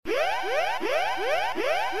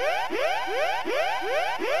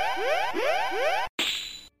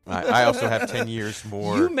I also have 10 years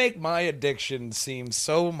more. You make my addiction seem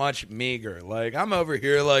so much meager. Like, I'm over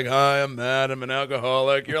here like, hi, I'm Matt, I'm an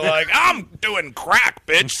alcoholic. You're like, I'm doing crack,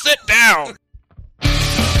 bitch. Sit down.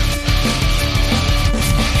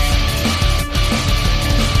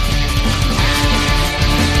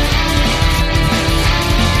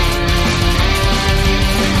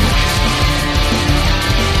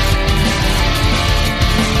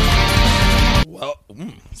 Well,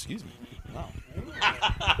 excuse me. Wow.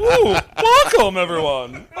 Ooh, welcome,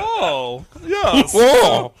 everyone. Oh, yes.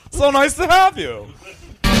 Whoa. So nice to have you.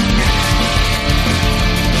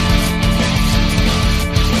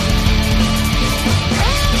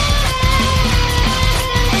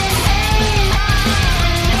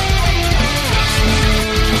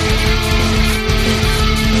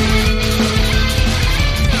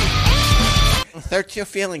 Search your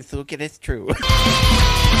feelings, Luke. It is true.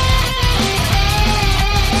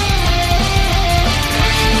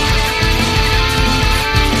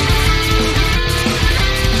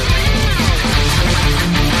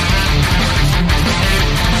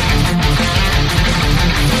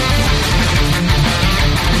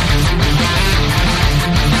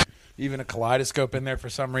 Even a kaleidoscope in there for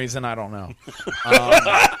some reason. I don't know.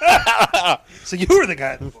 So you were the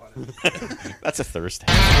guy that bought it. That's a Thursday.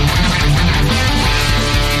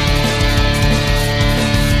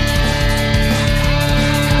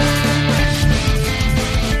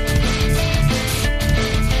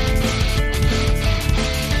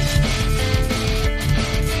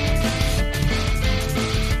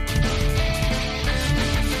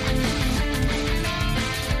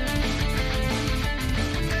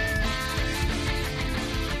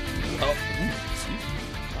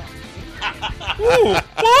 Ooh,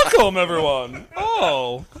 welcome, everyone.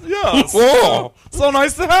 Oh, yes. Whoa. So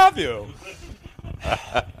nice to have you.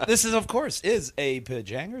 This is, of course, a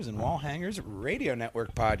Pajangers and Wall Hangers Radio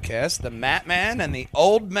Network podcast. The Matt Man and the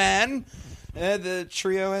Old Man. The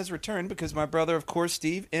trio has returned because my brother, of course,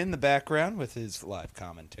 Steve, in the background with his live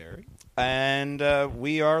commentary. And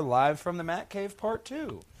we are live from the Matt Cave Part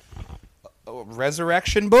 2.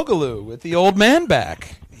 Resurrection Boogaloo with the Old Man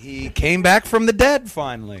back. He came back from the dead,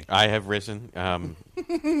 finally. I have risen.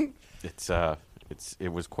 It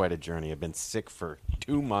was quite a journey. I've been sick for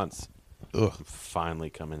 2 months. Ugh. I'm finally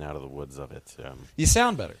coming out of the woods of it. You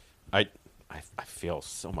sound better. I feel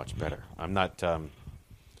so much better. I'm not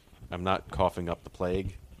coughing up the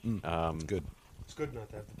plague. Good. It's good not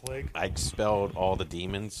to have the plague. I expelled all the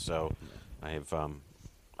demons, so I have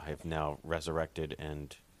now resurrected,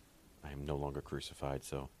 and I am no longer crucified.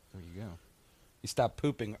 So There you go. You stop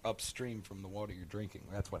pooping upstream from the water you're drinking.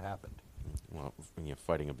 That's what happened. well, when you're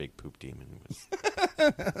fighting a big poop demon.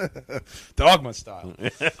 Dogma style.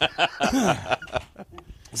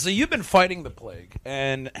 So you've been fighting the plague,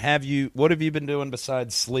 and what have you been doing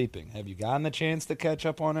besides sleeping? Have you gotten the chance to catch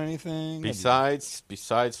up on anything? Besides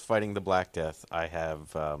fighting the Black Death, I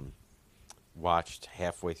have watched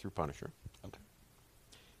halfway through Punisher. Okay.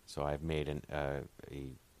 So I've made a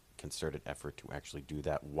concerted effort to actually do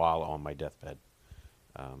that while on my deathbed.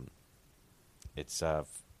 It's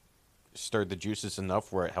stirred the juices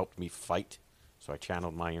enough where it helped me fight. So I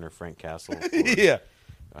channeled my inner Frank Castle Yeah.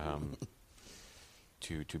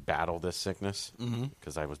 to battle this sickness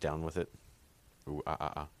because I was down with it. Ooh,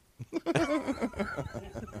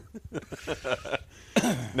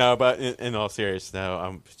 No, but in all seriousness,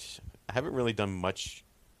 no, I haven't really done much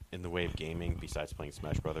in the way of gaming besides playing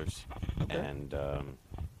Smash Brothers and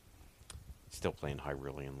still playing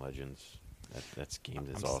Hyrulean Legends. That game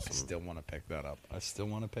is awesome. I still want to pick that up.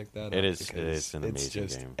 It is an amazing it's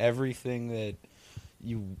just game. Everything that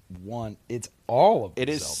you want. It's all of It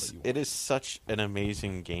Zelda is. you want. It is such an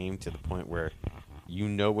amazing game to the point where you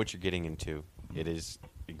know what you're getting into. It is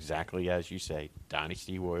exactly as you say,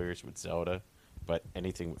 Dynasty Warriors with Zelda, but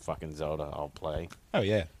anything with fucking Zelda, I'll play. Oh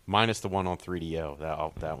yeah. Minus the one on 3DO.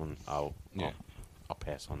 That one, I'll Yeah. I'll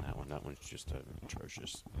pass on that one. That one's just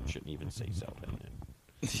atrocious. Shouldn't even say Zelda in it.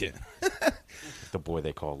 Yeah. The boy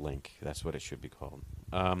they call Link. That's what it should be called.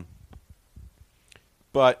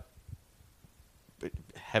 But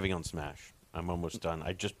heavy on Smash. I'm almost done.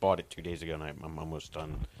 I just bought it 2 days ago, and I'm almost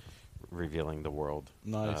done revealing the world.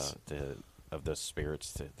 Nice. Of the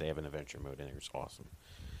spirits. They have an adventure mode in there. It's awesome.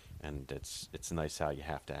 And it's nice how you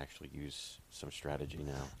have to actually use some strategy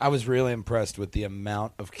now. I was really impressed with the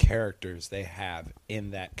amount of characters they have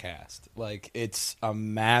in that cast. Like, it's a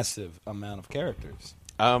massive amount of characters.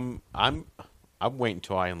 I'm waiting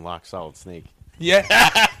until I unlock Solid Snake.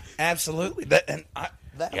 Yeah, absolutely. That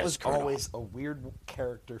Yes, was Colonel. always a weird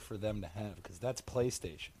character for them to have because that's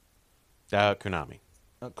PlayStation. Konami.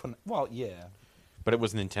 Well, yeah. But it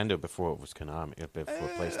was Nintendo before it was Konami, before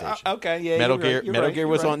PlayStation. Okay, yeah. Metal you're Gear, right, you're Metal right, Gear you're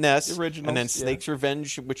was right. on NES, The originals, and then yeah. Snake's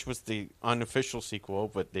Revenge, which was the unofficial sequel,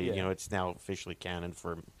 but they, Yeah. it's now officially canon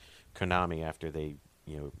for Konami after they,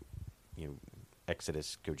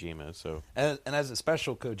 Exodus Kojima. So And as a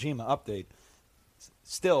special Kojima update,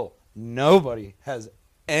 still nobody has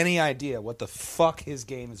any idea what the fuck his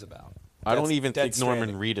game is about. I don't That's even Dead think Norman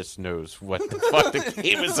Stranding. Reedus knows what the fuck the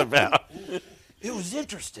game is about. It was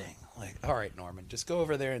interesting. Like, all right, Norman, just go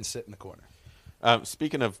over there and sit in the corner.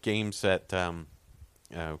 Speaking of games that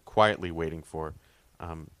quietly waiting for,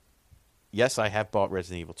 yes, I have bought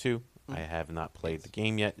Resident Evil 2. I have not played the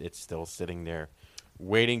game yet. It's still sitting there,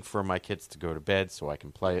 waiting for my kids to go to bed so I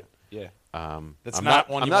can play it. Yeah. That's I'm not not.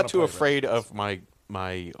 one I'm you not wanna too play, afraid right? of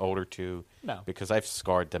my older two. No. because I've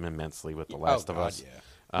scarred them immensely with The Last of Us.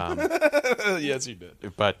 Yeah. Yes, you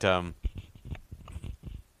did. But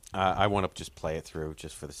I want to just play it through,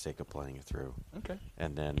 just for the sake of playing it through, Okay.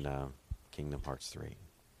 and then Kingdom Hearts 3.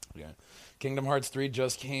 Yeah. Kingdom Hearts 3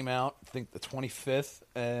 just came out, I think the 25th,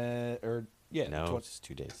 or, yeah. No, it's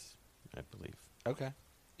 2 days, I believe. Okay.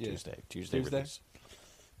 Yeah. Tuesday Tuesday? release.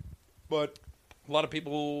 But a lot of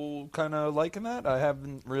people kind of liking that. I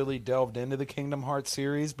haven't really delved into the Kingdom Hearts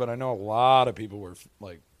series, but I know a lot of people were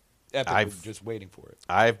like epically just waiting for it.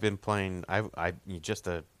 I've been playing.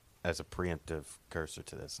 As a preemptive cursor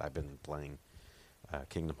to this, I've been playing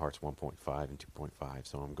Kingdom Hearts 1.5 and 2.5,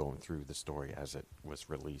 so I'm going through the story as it was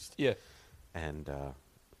released. Yeah. And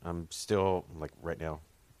I'm still, like, right now,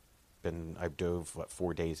 I dove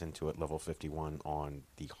 4 days into it, level 51 on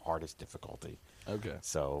the hardest difficulty. Okay.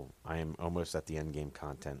 So I am almost at the end game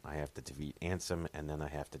content. I have to defeat Ansem, and then I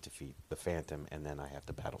have to defeat the Phantom, and then I have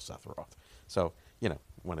to battle Sephiroth. So,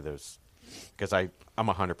 one of those, because I'm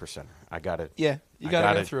 100%. I gotta. Yeah, you I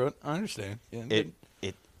gotta go through it. I understand. Yeah,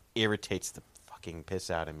 It irritates the fucking piss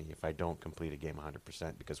out of me if I don't complete a game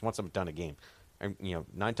 100%, because once I'm done a game,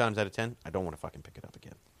 9 times out of 10, I don't want to fucking pick it up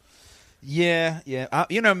again. Yeah.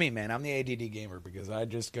 You know me, man. I'm the ADD gamer because I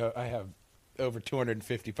have over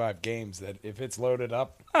 255 games that if it's loaded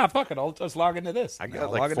up, fuck it, I'll just log into this. I I'll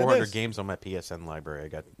got log like into 400 this. games on my PSN library. I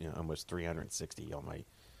got almost 360 on my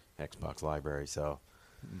Xbox library. So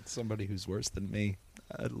Somebody who's worse than me.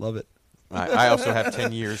 I love it. I also have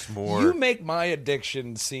 10 years more. You make my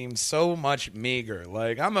addiction seem so much meager.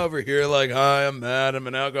 Like, I'm over here like, hi, I'm Matt, I'm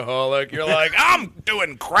an alcoholic. You're like, I'm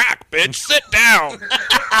doing crack, bitch. Sit down.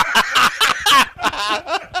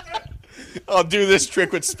 I'll do this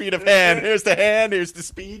trick with speed of hand. Here's the hand. Here's the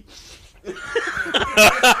speed.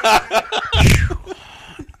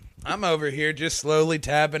 I'm over here just slowly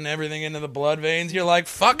tapping everything into the blood veins. You're like,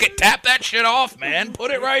 fuck it, tap that shit off, man.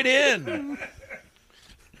 Put it right in.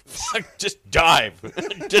 Just dive.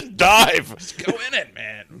 Just dive. Just go in it,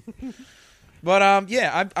 man. But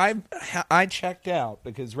yeah, I checked out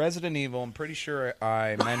because Resident Evil. I'm pretty sure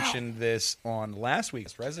I mentioned this on last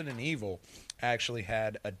week's Resident Evil. Actually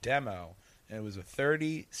had a demo, and it was a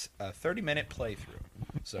 30-minute playthrough.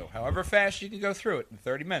 So, however fast you can go through it in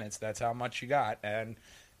 30 minutes, that's how much you got. And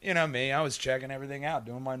you know me, I was checking everything out,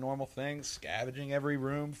 doing my normal things, scavenging every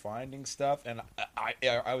room, finding stuff, and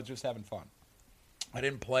I was just having fun. I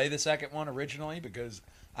didn't play the second one originally because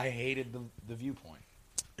I hated the viewpoint.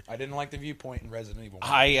 I didn't like the viewpoint in Resident Evil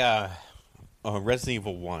 1. Resident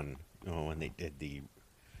Evil 1, when they did the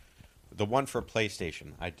one for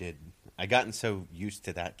PlayStation, I gotten so used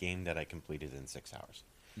to that game that I completed in 6 hours.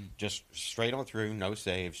 Just straight on through, no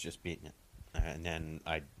saves, just beating it. And then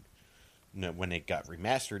when it got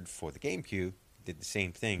remastered for the GameCube, did the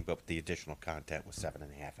same thing, but the additional content was 7.5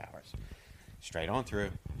 hours. Straight on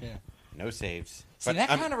through. Yeah. No saves. See, that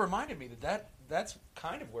kind of reminded me that's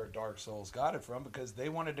kind of where Dark Souls got it from, because they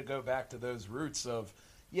wanted to go back to those roots of,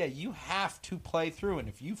 yeah, you have to play through, and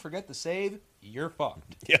if you forget to save, you're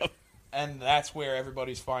fucked. Yep. And that's where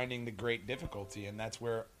everybody's finding the great difficulty, and that's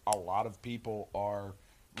where a lot of people are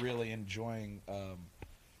really enjoying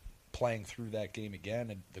playing through that game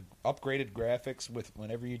again. And the upgraded graphics with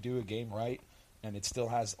whenever you do a game right, and it still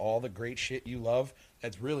has all the great shit you love,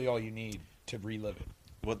 that's really all you need to relive it.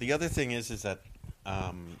 Well, the other thing is that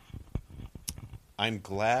I'm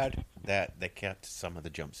glad that they kept some of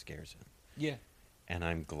the jump scares in. Yeah. And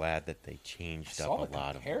I'm glad that they changed I up saw a the lot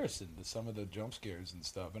of them. comparison to some of the jump scares and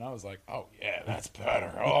stuff, and I was like, "Oh yeah, that's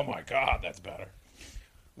better. Oh my god, that's better."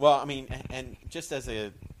 Well, I mean, and just as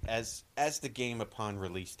the game upon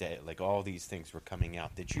release day, like all these things were coming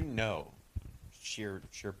out. Did you know? Just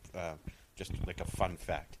like a fun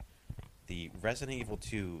fact, the Resident Evil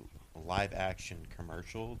 2 live action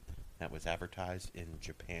commercial that was advertised in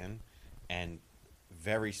Japan and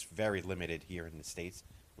very, very limited here in the States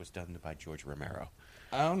was done by George Romero.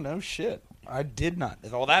 Oh, no shit. I did not.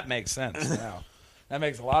 Well, that makes sense now. That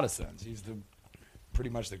makes a lot of sense. He's pretty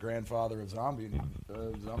much the grandfather of zombie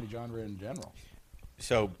genre in general.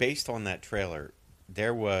 So based on that trailer,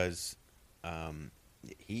 there was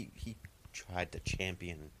he tried to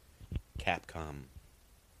champion Capcom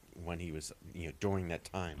when he was during that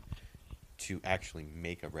time to actually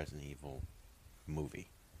make a Resident Evil movie,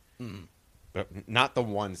 but not the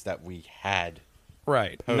ones that we had.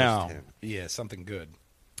 Right. Post No. him. Yeah, something good.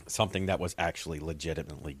 Something that was actually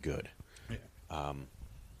legitimately good. Yeah.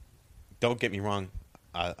 Don't get me wrong,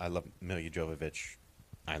 I love Milla Jovovich.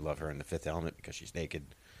 I love her in The Fifth Element because she's naked.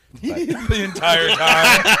 But, The entire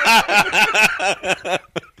time.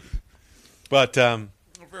 but For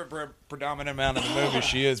a predominant amount of the movie,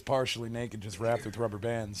 she is partially naked, just wrapped with rubber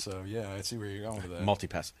bands. So, yeah, I see where you're going with that.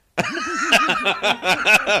 multipass.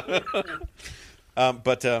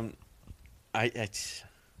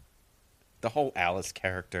 The whole Alice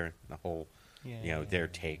character, the whole, their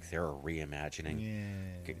take, their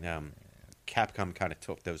reimagining. Capcom kind of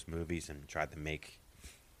took those movies and tried to make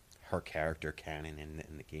her character canon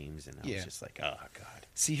in the games, and I was just like, oh god.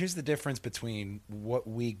 See, here's the difference between what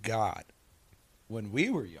we got when we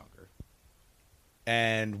were younger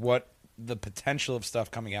and what the potential of stuff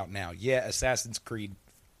coming out now. Yeah, Assassin's Creed,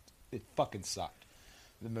 it fucking sucked,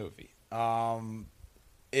 the movie.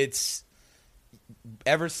 It's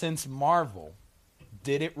ever since Marvel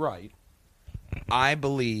did it right, I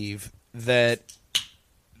believe that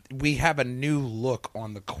we have a new look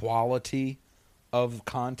on the quality of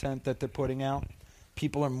content that they're putting out.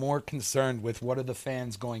 People are more concerned with what are the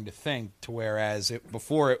fans going to think, to whereas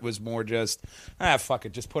before it was more just, fuck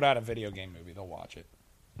it, just put out a video game movie, they'll watch it.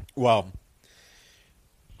 Well,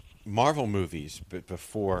 Marvel movies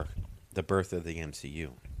before the birth of the MCU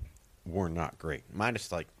were not great. Minus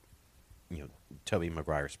Tobey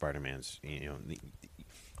Maguire Spider-Man's,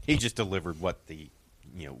 he just delivered what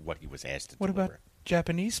what he was asked to What deliver. about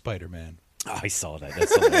Japanese Spider-Man? Oh, I saw that.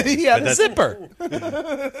 That's hilarious. He had But a zipper.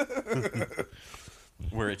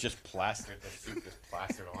 where it just plastered, the suit just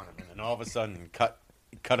plastered on him, and then all of a sudden cut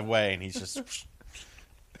away, and he's just.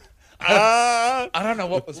 I don't know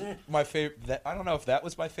what was my favorite. I don't know if that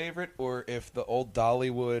was my favorite or if the old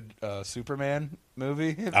Dollywood Superman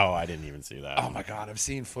movie. Oh, I didn't even see that. Oh my god, I've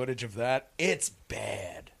seen footage of that. It's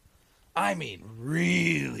bad. I mean,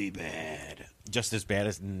 really bad. Just as bad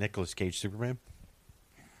as Nicolas Cage Superman?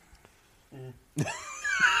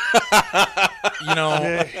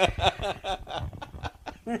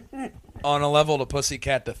 On a level to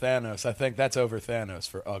Pussycat to Thanos, I think that's over Thanos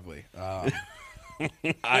for ugly. Yeah,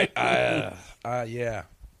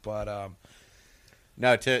 but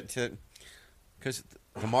No, because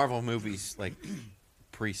the Marvel movies, like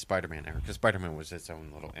pre-Spider-Man era, because Spider-Man was its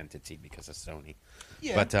own little entity because of Sony.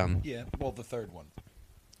 yeah, But yeah. Well, the third one.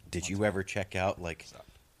 did you ever check out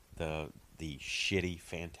the shitty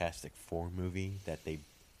Fantastic Four movie that they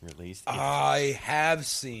released? I have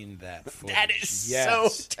seen that footage. That is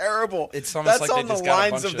Yes. so terrible. It's almost That's like on they the just got a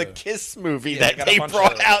lines bunch of the of- Kiss movie Yeah, they that got a they bunch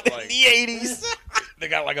brought of, out in like- the 80s. They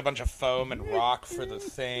got like a bunch of foam and rock for the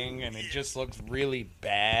thing, and it just looks really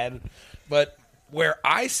bad. But where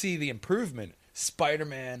I see the improvement,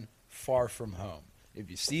 Spider-Man Far From Home. If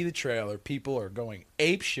you see the trailer, people are going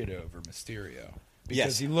apeshit over Mysterio because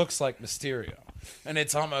Yes. he looks like Mysterio, and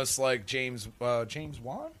it's almost like James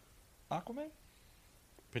Wan, Aquaman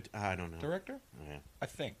But I don't know. director. Yeah. I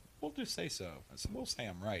think we'll just say so. We'll say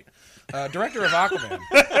I'm right. Director of Aquaman.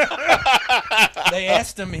 They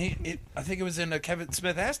asked him. I think it was in Kevin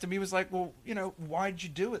Smith asked him. He was like, "Well, why'd you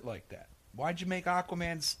do it like that? Why'd you make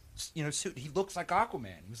Aquaman's suit? He looks like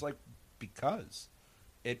Aquaman." He was like, "Because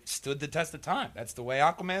it stood the test of time. That's the way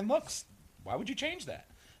Aquaman looks. Why would you change that?"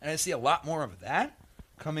 And I see a lot more of that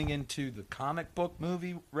coming into the comic book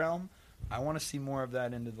movie realm. I want to see more of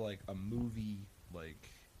that into a movie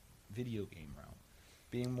video game realm,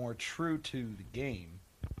 being more true to the game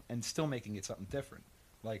and still making it something different.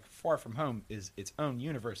 Like Far From Home is its own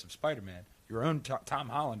universe of Spider-Man. Your own Tom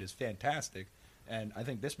Holland is fantastic, and I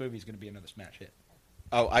think this movie is going to be another smash hit.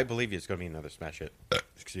 Oh, I believe it's going to be another smash hit.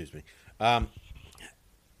 Excuse me.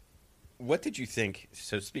 What did you think?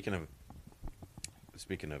 So speaking of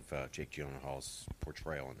Jake Gyllenhaal's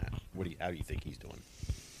portrayal in that, how do you think he's doing?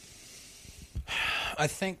 I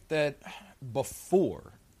think that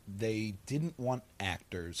before they didn't want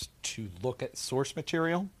actors to look at source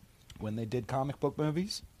material when they did comic book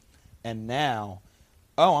movies, and now,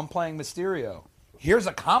 I'm playing Mysterio. Here's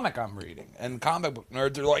a comic I'm reading, and comic book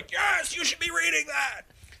nerds are like, "Yes, you should be reading that."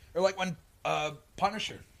 Or like when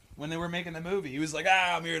Punisher, when they were making the movie, he was like,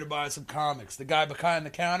 "I'm here to buy some comics." The guy behind the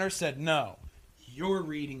counter said, "No, you're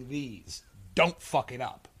reading these. Don't fuck it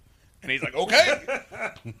up. And he's like, okay.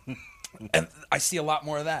 And I see a lot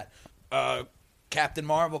more of that. Captain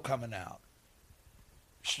Marvel coming out.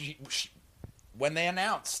 She, when they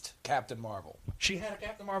announced Captain Marvel, she had a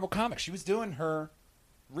Captain Marvel comic. She was doing her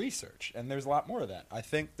research, and there's a lot more of that. I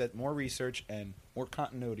think that more research and more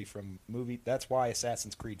continuity from movie. That's why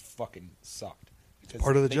Assassin's Creed fucking sucked. Because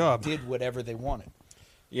part of the they job. Did whatever they wanted.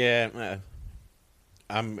 Yeah,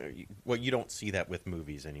 well, you don't see that with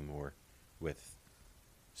movies anymore, with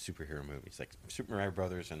superhero movies like Super Mario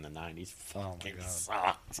Brothers in the '90s. Fucking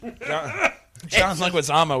sucked. John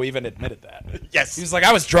Leguizamo even admitted that. Yes, He was like,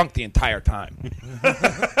 I was drunk the entire time.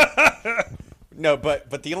 No,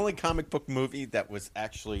 but the only comic book movie that was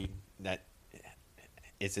actually that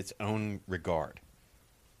is its own regard,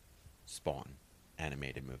 Spawn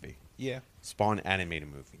animated movie. Yeah. Spawn animated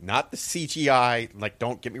movie, not the CGI. Like,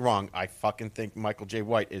 don't get me wrong, I fucking think Michael J.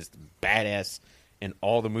 White is badass in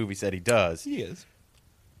all the movies that he does. He is.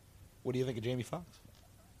 What do you think of Jamie Foxx?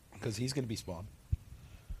 Because he's going to be Spawn.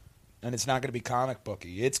 And it's not going to be comic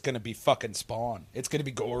booky. It's going to be fucking Spawn. It's going to be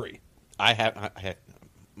gory. I had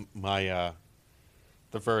my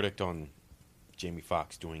the verdict on Jamie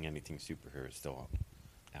Foxx doing anything superhero is still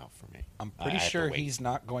out for me. I'm I pretty have to sure wait. he's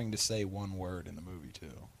not going to say one word in the movie,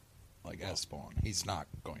 too. Like, as Spawn. He's not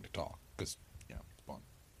going to talk. Because, Spawn.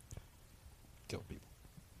 Kill people.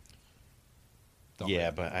 Don't Yeah,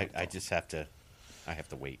 let but him I talk. just have to. I have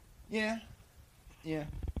to wait. Yeah. Yeah.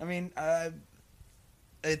 I mean,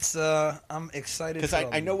 it's, I'm excited. Because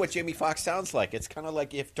for I know what Jamie Foxx sounds like. It's kind of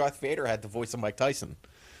like if Darth Vader had the voice of Mike Tyson.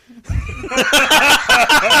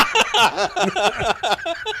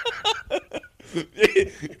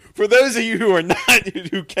 For those of you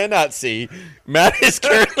who cannot see, Matt is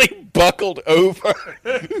currently buckled over.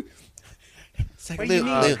 It's like, What do you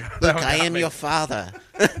Luke, mean? Luke, I am your father.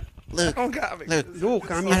 Luke, Luke, Luke,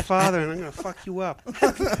 I'm your father, and I'm gonna fuck you up.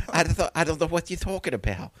 I don't know what you're talking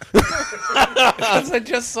about. Because I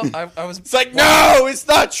just saw, I was. It's like, no, it's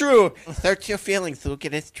not true. Search your feelings, Luke,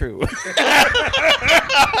 it is true.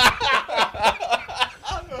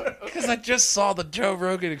 Because I just saw the Joe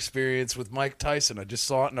Rogan Experience with Mike Tyson. I just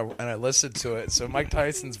saw it and I listened to it. So Mike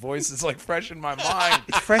Tyson's voice is like fresh in my mind.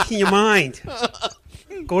 It's fresh in your mind.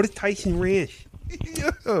 Go to Tyson Ranch.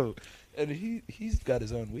 Yo. And he's got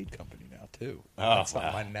his own weed company now too. Oh, That's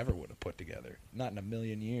something wow. I never would have put together. Not in a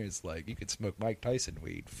million years. Like you could smoke Mike Tyson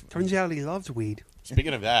weed. Turns out he loves weed.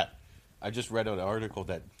 Speaking of that, I just read an article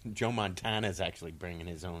that Joe Montana is actually bringing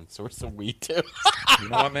his own source of weed too. You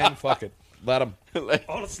know what, man? Fuck it. Let him. Like,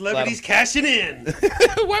 All the celebrities cashing in.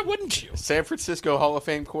 Why wouldn't you? San Francisco Hall of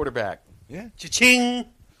Fame quarterback. Yeah. Cha-ching.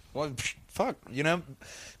 Well, fuck.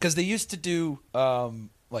 Because they used to do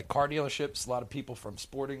like car dealerships. A lot of people from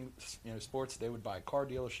sports, they would buy car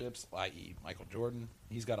dealerships, i.e. Michael Jordan.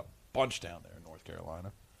 He's got a bunch down there in North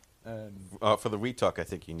Carolina. And For the Weed Talk, I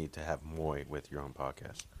think you need to have Moy with your own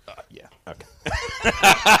podcast. yeah. Okay.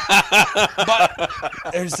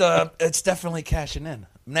 But it's definitely cashing in.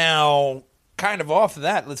 Now, kind of off of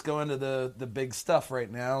that, let's go into the big stuff right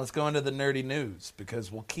now. Let's go into the nerdy news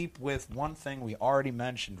because we'll keep with one thing we already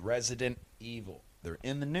mentioned, Resident Evil. They're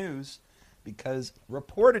in the news because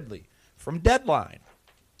reportedly from Deadline,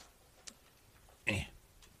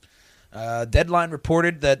 Deadline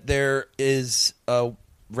reported that there is a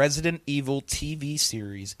Resident Evil TV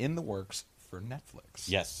series in the works for Netflix.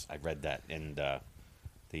 Yes, I read that, and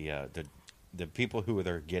the people who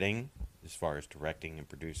they're getting, as far as directing and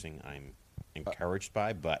producing, I'm encouraged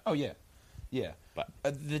by. But Oh, yeah. Yeah. But-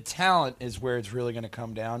 The talent is where it's really going to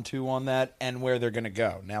come down to on that and where they're going to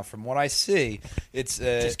go. Now, from what I see, it's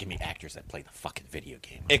just give me actors that play the fucking video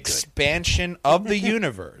game. I'm good. expansion of the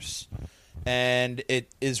universe. And it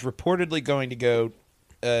is reportedly going to go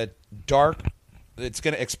dark. It's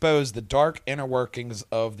going to expose the dark inner workings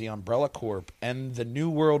of the Umbrella Corp and the New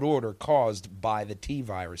World Order caused by the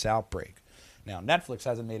T-virus outbreak. Now, Netflix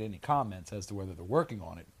hasn't made any comments as to whether they're working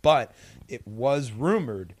on it, but it was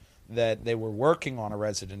rumored that they were working on a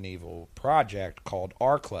Resident Evil project called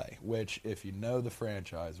Arclay, which, if you know the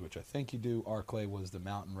franchise, which I think you do, Arclay was the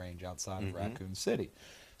mountain range outside of Raccoon City.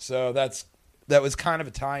 So that was kind of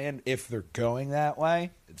a tie-in if they're going that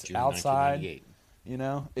way. It's June outside.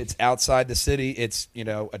 1998. It's outside the city. It's,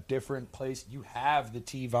 a different place. You have the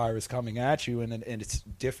T-virus coming at you, and it's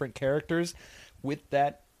different characters with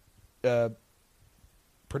that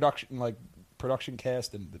production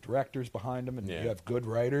cast and the directors behind them, and Yeah. you have good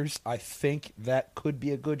writers. I think that could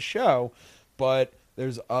be a good show, but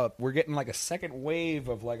we're getting like a second wave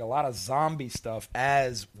of like a lot of zombie stuff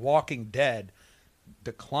as Walking Dead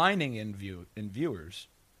declining in viewers.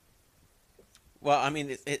 Well, I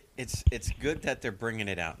mean, it's good that they're bringing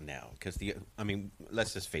it out now because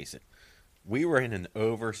let's just face it, we were in an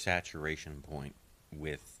oversaturation point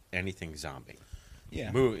with anything zombie.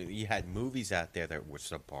 Yeah. You had movies out there that were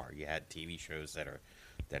subpar. You had TV shows that are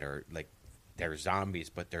like they're zombies,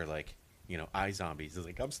 but they're like iZombies. It's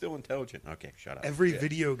like I'm still intelligent. Okay, shut up. Every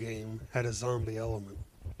video game had a zombie element.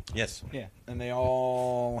 Yes. Yeah, and they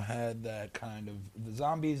all had that kind of the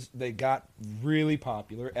zombies. They got really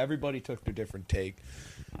popular. Everybody took their different take.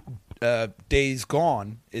 Days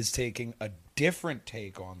Gone is taking a different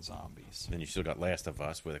take on zombies. Then you still got Last of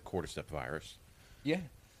Us with a cordyceps virus. Yeah,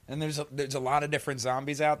 and there's a lot of different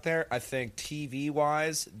zombies out there. I think TV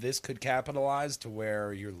wise, this could capitalize to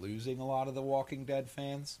where you're losing a lot of the Walking Dead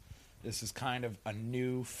fans. This is kind of a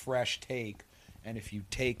new, fresh take. And if you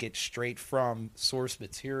take it straight from source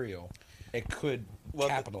material, it could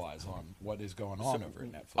capitalize on what is going on over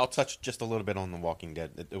at Netflix. I'll touch just a little bit on The Walking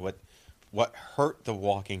Dead. What hurt The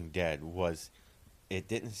Walking Dead was it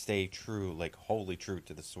didn't stay true, like wholly true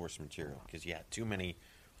to the source material, because you had too many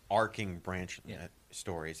arcing branch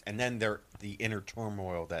stories, and then the inner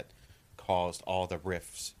turmoil that caused all the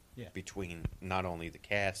rifts between not only the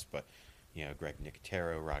cast but Greg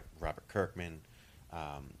Nicotero, Robert Kirkman.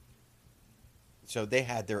 So they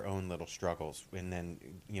had their own little struggles, and then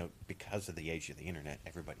because of the age of the internet,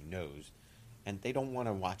 everybody knows, and they don't want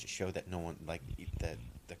to watch a show that no one that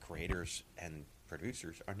the creators and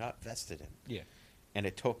producers are not vested in. Yeah, and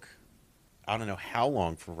it took I don't know how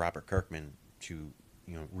long for Robert Kirkman to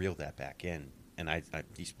reel that back in, and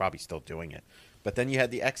he's probably still doing it. But then you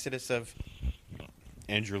had the exodus of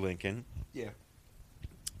Andrew Lincoln. Yeah,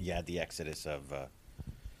 you had the exodus of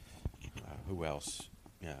who else?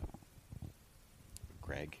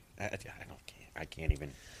 Greg. I can't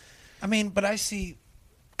even. I mean, but I see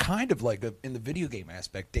kind of like in the video game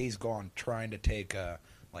aspect, Days Gone trying to take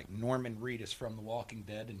like Norman Reedus from The Walking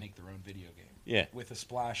Dead and make their own video game. Yeah. With a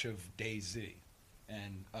splash of DayZ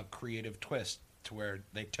and a creative twist to where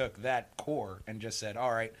they took that core and just said,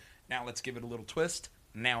 all right, now let's give it a little twist.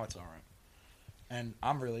 Now it's all right. And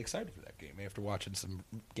I'm really excited for that game after watching some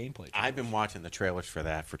gameplay. I've been watching the trailers for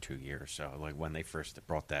that for 2 years. So like when they first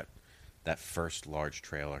brought that first large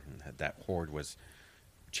trailer, and that horde was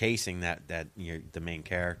chasing that the main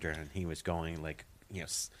character, and he was going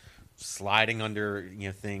sliding under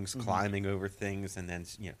things, climbing over things, and then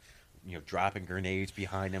dropping grenades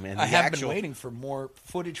behind him. And I have been waiting for more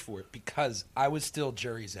footage for it because I was still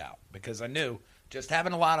jury's out, because I knew just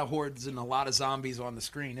having a lot of hordes and a lot of zombies on the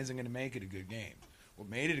screen isn't going to make it a good game. What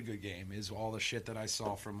made it a good game is all the shit that I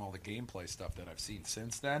saw from all the gameplay stuff that I've seen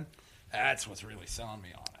since then. That's what's really selling me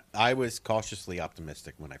on it. I was cautiously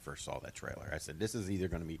optimistic when I first saw that trailer. I said, this is either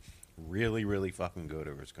going to be really, really fucking good,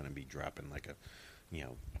 or it's going to be dropping like a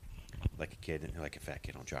fat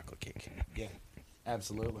kid on chocolate cake. Yeah,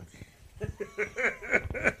 absolutely.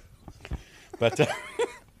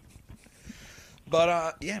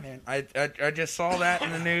 But yeah, man, I just saw that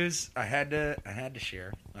in the news. I had to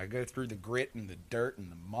share. I go through the grit and the dirt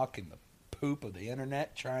and the muck and the poop of the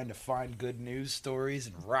internet trying to find good news stories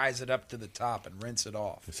and rise it up to the top and rinse it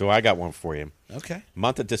off. So I got one for you. Okay.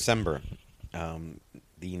 Month of December, the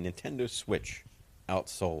Nintendo Switch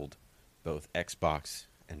outsold both Xbox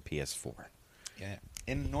and PS4. Yeah.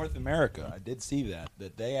 In North America, I did see that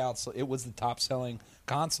they outsold. It was the top selling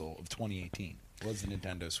console of 2018. Was the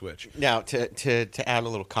Nintendo Switch. Now, to add a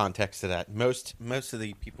little context to that, most of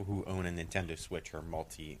the people who own a Nintendo Switch are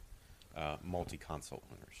multi console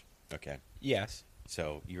owners. Okay. Yes.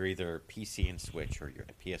 So you're either PC and Switch, or you're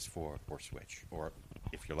a PS4 or Switch, or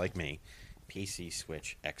if you're like me, PC,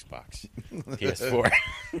 Switch, Xbox, PS4,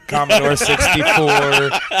 Commodore 64,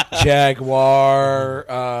 Jaguar,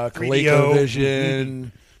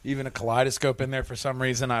 ColecoVision, even a kaleidoscope in there for some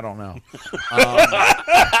reason. I don't know.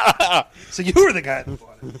 So you were the guy that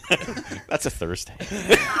bought it. That's a Thursday.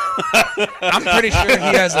 I'm pretty sure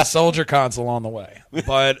he has a Soldier console on the way.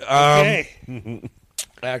 But Okay.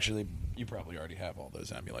 actually, you probably already have all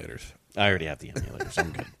those emulators. I already have the emulators.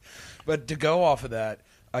 I'm good. But to go off of that,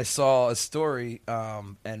 I saw a story,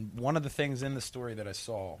 and one of the things in the story that I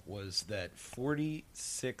saw was that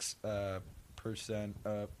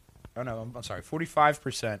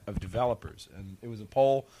 45% of developers, and it was a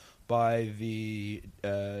poll by the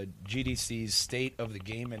GDC's State of the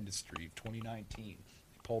Game Industry 2019. They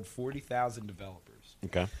polled 40,000 developers.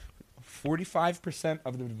 Okay. 45%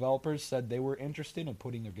 of the developers said they were interested in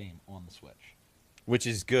putting their game on the Switch. Which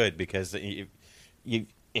is good, because if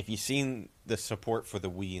you've seen the support for the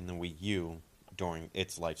Wii and the Wii U during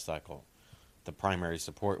its life cycle, the primary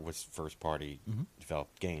support was first-party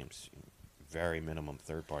developed games, very minimum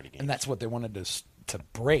third-party games. And that's what they wanted to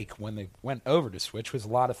break when they went over to Switch was a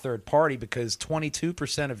lot of third party, because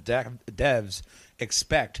 22% of devs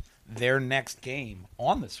expect their next game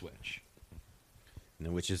on the Switch.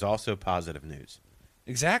 Which is also positive news.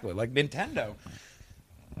 Exactly. Like Nintendo,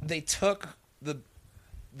 they took the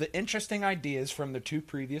interesting ideas from the two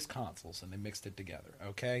previous consoles and they mixed it together.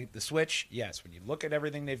 Okay, the Switch, yes. When you look at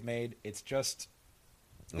everything they've made, it's just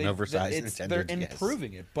An oversized Nintendo. They're Yes.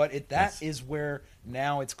 improving it, but that Yes. is where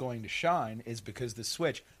now it's going to shine, is because the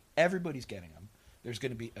Switch, everybody's getting them. There's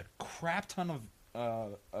going to be a crap ton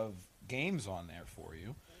of games on there for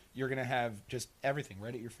you. You're going to have just everything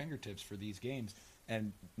right at your fingertips for these games,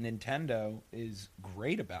 and Nintendo is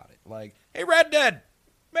great about it. Like, hey, Red Dead,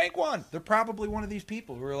 make one. They're probably one of these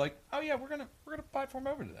people who are like, oh yeah, we're gonna platform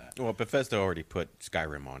over to that. Well, Bethesda already put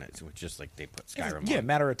Skyrim on it, so it's just like they put Skyrim Yeah, on.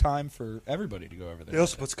 matter of time for everybody to go over there. They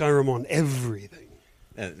also put Skyrim on everything.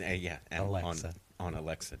 Yeah, and Alexa. on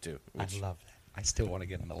Alexa too. I Which love that. I still want to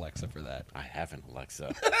get an Alexa for that. I have an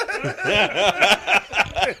Alexa.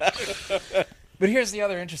 But here's the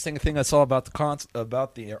other interesting thing I saw about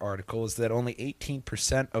the article, is that only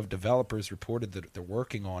 18% of developers reported that they're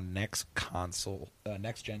working on next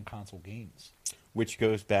gen console games. Which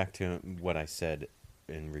goes back to what I said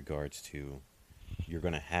in regards to you're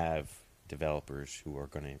going to have developers who are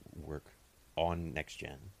going to work on next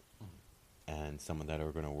gen, and some of that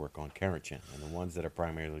are going to work on current gen, and the ones that are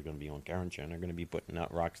primarily going to be on current gen are going to be putting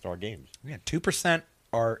out Rockstar games. Yeah, 2%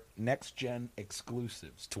 are next gen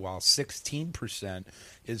exclusives, while 16%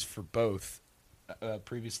 is for both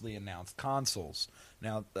previously announced consoles.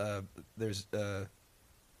 Now, there's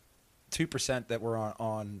 2% that were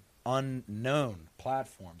on unknown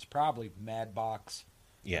platforms, probably Madbox,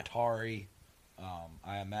 Yeah. Atari.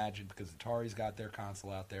 I imagine because Atari's got their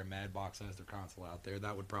console out there, Madbox has their console out there.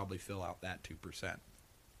 That would probably fill out that 2%.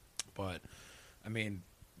 But I mean,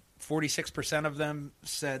 46% of them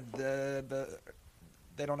said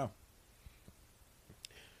they don't know.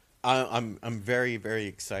 I'm very, very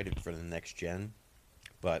excited for the next gen,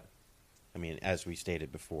 but I mean, as we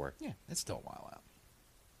stated before, Yeah, it's still a while out.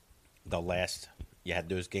 you had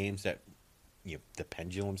those games that the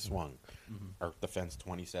pendulum swung. Earth Defense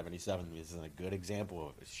 2077 is a good example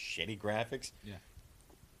of shitty graphics, Yeah.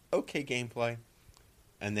 okay gameplay,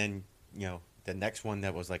 and then the next one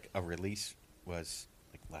that was like a release was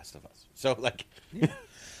like Last of Us. So like,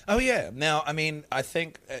 Oh yeah. Now, I mean, I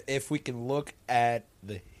think if we can look at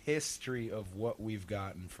the history of what we've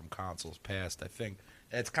gotten from consoles past, I think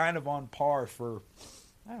it's kind of on par for,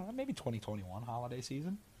 I don't know, maybe 2021 holiday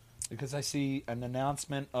season, because I see an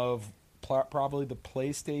announcement of probably the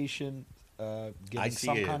PlayStation giving see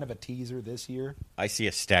some it. kind of a teaser this year. I see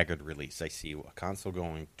a staggered release. I see a console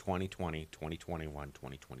going 2020, 2021,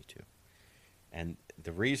 2022. And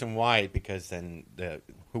the reason why, because then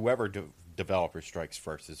whoever developer strikes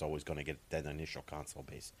first is always going to get that initial console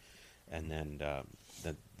base. And then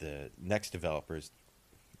the next developers,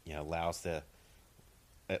 allows the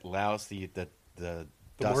The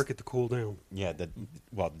dust, market to cool down. yeah,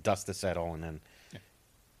 dust to settle, and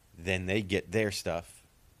then they get their stuff,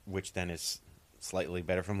 which then is slightly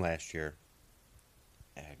better from last year.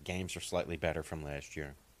 Games are slightly better from last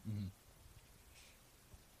year.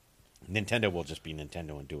 Nintendo will just be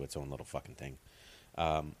Nintendo and do its own little fucking thing.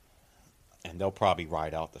 And they'll probably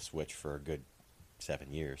ride out the Switch for a good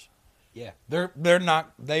 7 years. Yeah, they're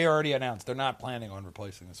not. They already announced they're not planning on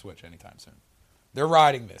replacing the Switch anytime soon. They're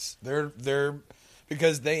riding this. They're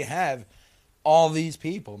because they have all these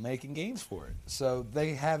people making games for it, so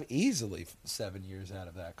they have easily 7 years out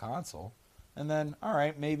of that console. And then, all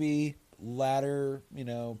right, maybe latter,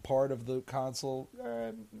 part of the console.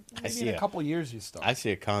 Maybe in a couple years you start. I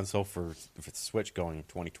see a console for the Switch going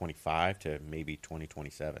 2025 to maybe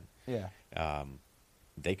 2027. Yeah,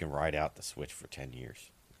 They can ride out the Switch for 10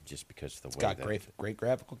 years just because of the it's way got that great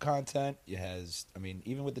graphical content. It has,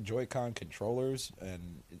 even with the Joy-Con controllers,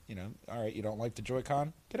 and all right, you don't like the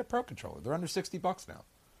Joy-Con, get a Pro controller. They're under $60 now.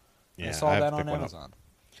 Yeah, I saw have that to on pick one up.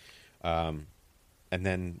 Amazon. And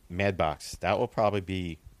then Madbox, that will probably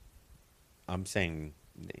be, I'm saying,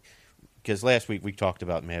 because last week we talked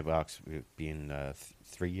about Madbox being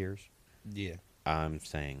 3 years. Yeah. I'm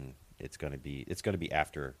saying it's going to be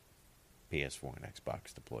after PS4 and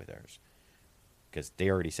Xbox deploy theirs, because they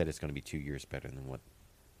already said it's going to be 2 years better than what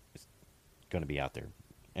is going to be out there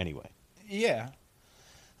anyway. Yeah.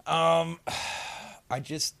 I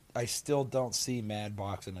still don't see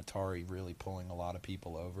Madbox and Atari really pulling a lot of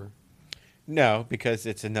people over. No, because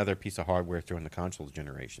it's another piece of hardware through in the console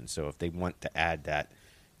generation. So if they want to add that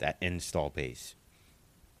install base,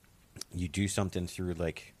 you do something through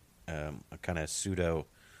like a kind of pseudo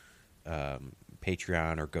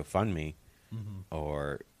Patreon or GoFundMe,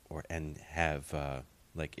 and have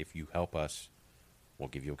like if you help us, we'll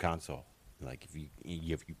give you a console. Like if you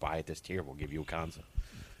buy at this tier, we'll give you a console.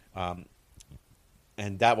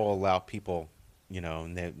 And that will allow people,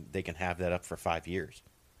 and they can have that up for 5 years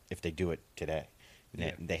if they do it today.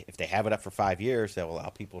 Yeah. If they have it up for 5 years, that will allow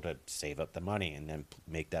people to save up the money and then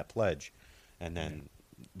make that pledge, and then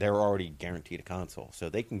they're already guaranteed a console, so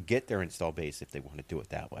they can get their install base if they want to do it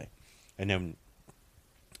that way, and then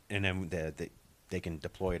they can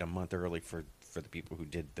deploy it a month early for the people who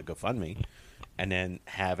did the GoFundMe, and then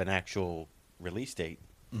have an actual release date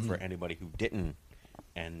for anybody who didn't,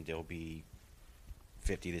 and there'll be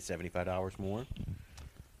 $50 to $75 more.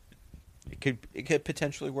 It could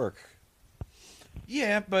potentially work.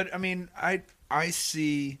 Yeah, but I mean, I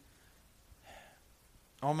see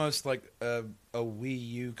almost like a Wii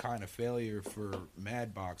U kind of failure for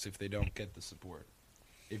Madbox if they don't get the support.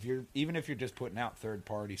 Even if you're just putting out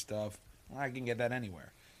third-party stuff, I can get that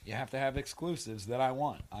anywhere. You have to have exclusives that I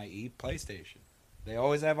want, i.e. PlayStation. They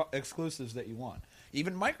always have exclusives that you want.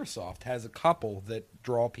 Even Microsoft has a couple that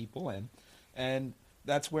draw people in, and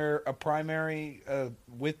that's where a primary,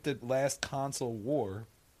 with the last console war,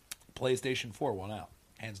 PlayStation 4 won out,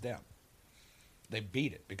 hands down. They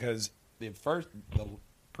beat it because the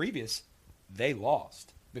previous, they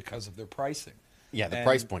lost because of their pricing. Yeah, the And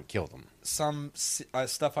price point killed them. some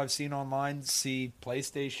stuff I've seen online see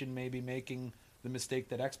PlayStation maybe making the mistake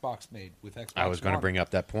that Xbox made with Xbox I was going to One. bring up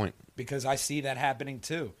that point. Because I see that happening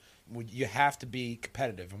too. You have to be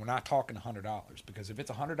competitive, and we're not talking $100, because if it's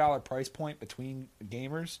a $100 price point between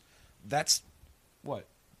gamers, that's what?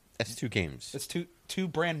 That's 2 games. That's two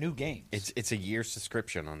brand new games. It's a year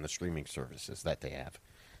subscription on the streaming services that they have.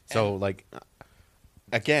 So like,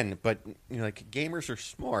 again, but like gamers are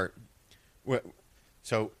smart.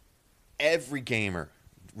 So every gamer,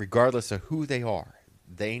 regardless of who they are,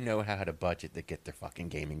 they know how to budget to get their fucking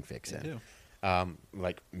gaming fix in. They do.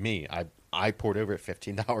 Like me, I poured over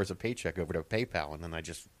 $15 a paycheck over to PayPal, and then I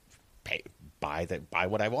just buy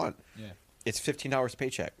what I want. Yeah. It's $15 a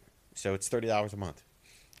paycheck, so it's $30 a month.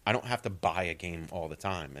 I don't have to buy a game all the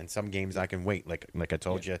time, and some games I can wait. Like I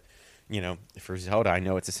told you, for Zelda, I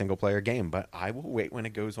know it's a single player game, but I will wait when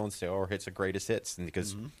it goes on sale or hits a greatest hits, and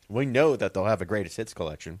because we know that they'll have a greatest hits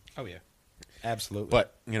collection. Oh yeah, absolutely.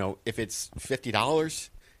 But if it's $50,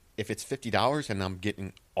 and I'm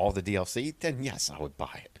getting all the DLC, then yes, I would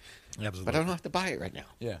buy it. absolutely. But I don't have to buy it right now.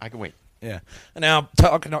 Yeah. I can wait. Yeah. Now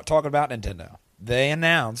talking about Nintendo, they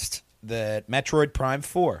announced that Metroid Prime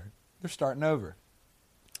 4, they're starting over.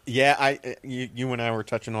 Yeah, you and I were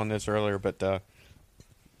touching on this earlier, but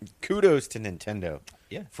kudos to Nintendo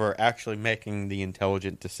for actually making the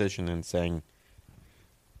intelligent decision and saying,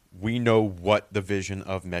 we know what the vision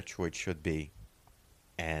of Metroid should be,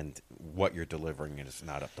 and what you're delivering is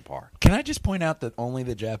not up to par. Can I just point out that only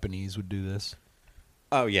the Japanese would do this?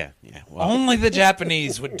 Oh, yeah. Well, Only the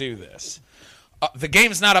Japanese would do this. The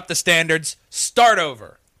game's not up to standards. Start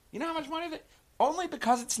over. You know how much money only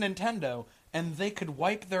because it's Nintendo and they could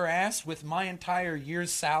wipe their ass with my entire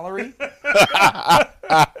year's salary.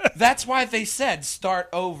 That's why they said start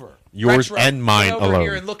over. Yours Retro, and mine get over alone.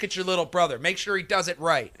 here and look at your little brother. Make sure he does it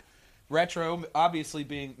right. Retro,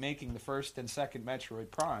 obviously making the first and second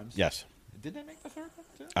Metroid Primes. yes. Did they make the third one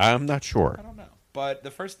too? I'm not sure. I don't know. But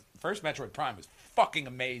the first Metroid Prime was fucking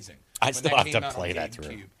amazing. I when still that have came to out on play that through.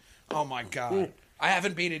 GameCube. Oh my god. I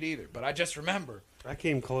haven't beat it either, but I just remember. I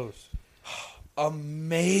came close.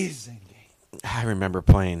 Amazing game. I remember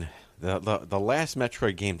playing the last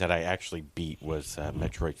Metroid game that I actually beat was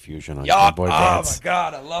Metroid Fusion on Game Boy Oh Advance. my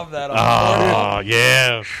god, I love that. Oh,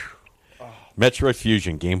 yeah. Metroid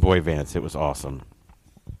Fusion, Game Boy Advance. It was awesome.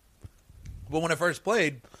 Well, when I first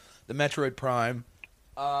played the Metroid Prime,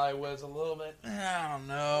 I was a little bit, I don't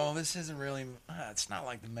know, this isn't really, it's not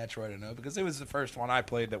like the Metroid I know, because it was the first one I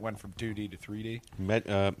played that went from 2D to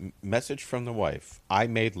 3D. Message from the wife. I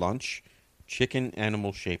made lunch, chicken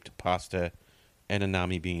animal-shaped pasta,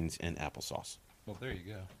 edamame beans, and applesauce. Well, there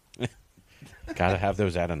you go. Gotta have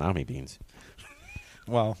those edamame beans.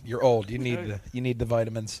 Well, you're old. You need the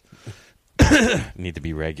vitamins. Need to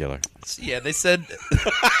be regular. Yeah, they said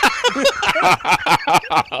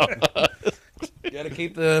you got to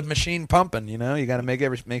keep the machine pumping. You got to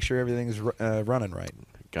make sure everything's running right.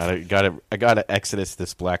 I gotta exodus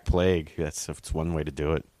this black plague. That's one way to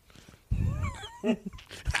do it.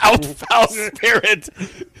 Out, foul spirit!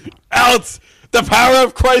 Out! The power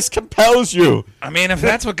of Christ compels you. I mean, if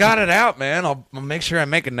that's what got it out, man, I'll make sure I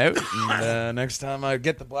make a note. And next time I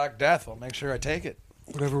get the Black Death, I'll make sure I take it.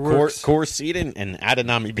 Whatever works. Quercetin and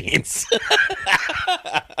edamame beans.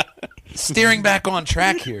 Steering back on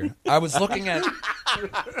track here, I was looking at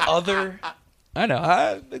other I know.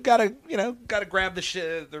 I gotta grab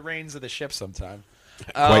the reins of the ship sometime.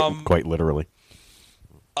 Quite literally.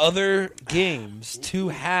 Other games to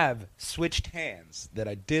have switched hands that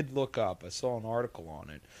I did look up. I saw an article on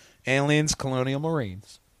it. Aliens, Colonial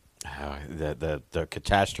Marines. The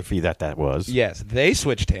catastrophe that was. Yes, they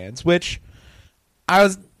switched hands, which I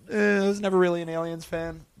was never really an Aliens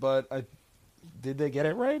fan, but did they get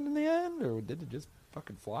it right in the end, or did it just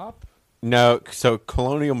fucking flop? No, so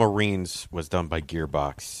Colonial Marines was done by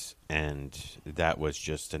Gearbox, and that was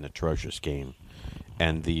just an atrocious game.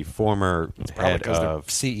 And the former head of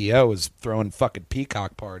CEO was throwing fucking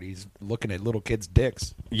peacock parties, looking at little kids'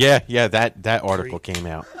 dicks. yeah, that article came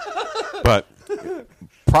out. But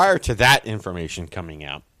prior to that information coming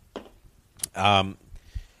out,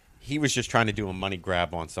 he was just trying to do a money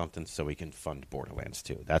grab on something so he can fund Borderlands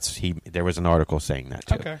 2. There was an article saying that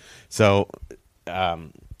too. Okay. So,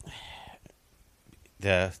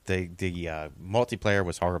 the multiplayer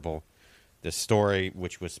was horrible. The story,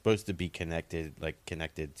 which was supposed to be connected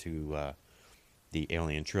to the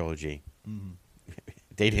Alien trilogy,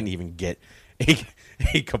 they didn't even get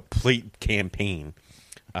a complete campaign.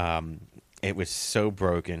 It was so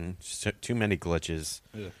broken, too many glitches.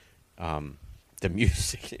 The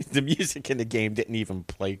music in the game didn't even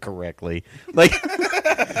play correctly. Like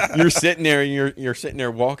you're sitting there, and you're sitting there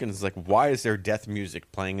walking. It's like, why is there death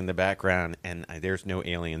music playing in the background and there's no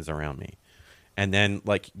aliens around me? And then,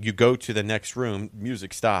 like, you go to the next room,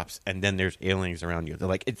 music stops, and then there's aliens around you. They're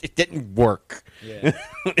like, it didn't work. Yeah,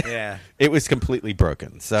 yeah. It was completely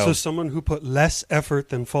broken. So someone who put less effort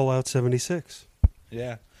than Fallout 76.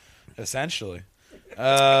 Yeah, essentially.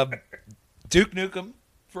 Duke Nukem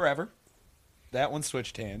Forever. That one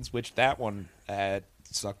switched hands, which that one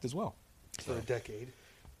sucked as well. For a decade.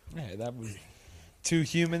 Yeah, that was... Two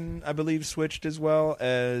Human, I believe, switched as well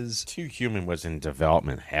as... Two Human was in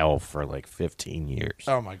development hell for like 15 years.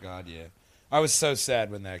 Oh, my God, yeah. I was so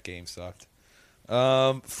sad when that game sucked.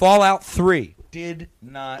 Fallout 3 did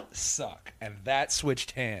not suck, and that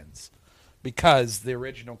switched hands because the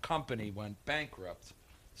original company went bankrupt.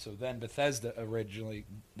 So then Bethesda originally,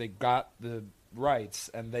 they got the rights,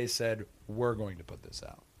 and they said, we're going to put this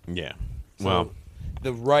out. Yeah. So Well,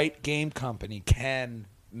 the right game company can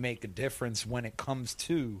make a difference when it comes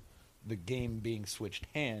to the game being switched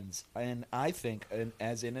hands. And I think,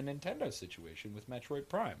 as in a Nintendo situation with Metroid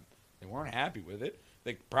Prime, they weren't happy with it.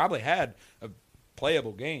 They probably had a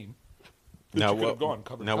playable game. now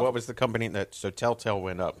What was the company that... So Telltale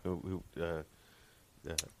went up. It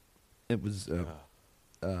was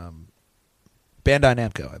Bandai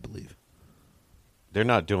Namco, I believe. They're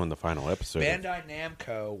not doing the final episode. Bandai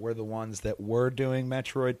Namco were the ones that were doing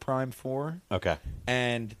Metroid Prime 4. Okay.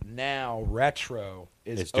 And now Retro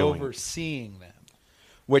is doing- overseeing them.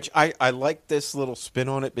 Which I like this little spin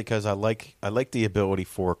on it because I like the ability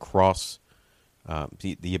for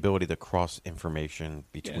the ability to cross information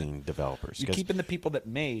between developers. You're 'Cause- keeping the people that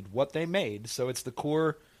made what they made, so it's the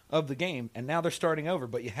core of the game, and now they're starting over,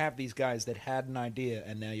 but you have these guys that had an idea,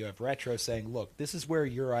 and now you have Retro saying, look, this is where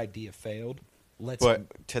your idea failed.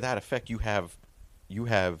 But to that effect, you have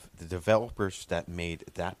the developers that made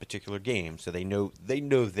that particular game, so they know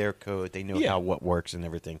their code, they know how what works and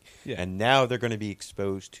everything, and now they're going to be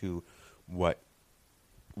exposed to what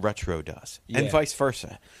Retro does, and vice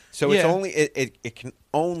versa. So it's only it can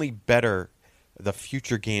only better the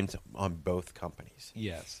future games on both companies.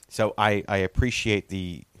 Yes. So I appreciate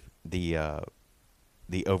the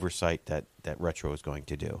oversight that Retro is going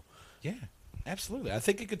to do. Yeah, absolutely. I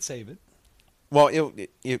think it could save it. Well,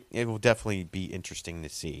 it will definitely be interesting to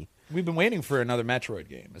see. We've been waiting for another Metroid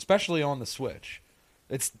game, especially on the Switch.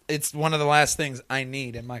 It's one of the last things I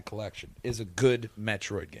need in my collection is a good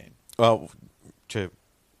Metroid game. Well, to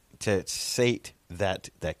sate that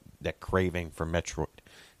craving for Metroid,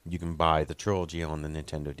 you can buy the trilogy on the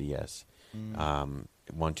Nintendo DS, 1,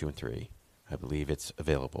 2, and 3. I believe it's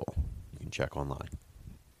available. You can check online.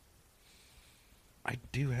 I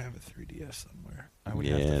do have a 3DS somewhere. I would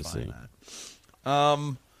Yeah, have to find see. that.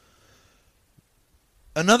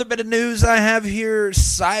 Another bit of news I have here: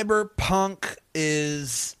 Cyberpunk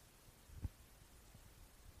is.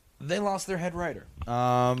 They lost their head writer.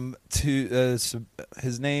 His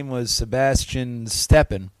name was Sebastian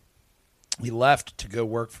Steppen. He left to go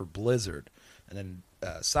work for Blizzard, and then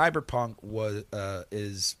Cyberpunk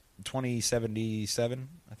is 2077.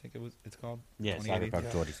 I think it's called. Yeah, 2080.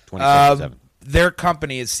 Cyberpunk 2077. Their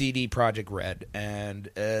company is CD Projekt Red,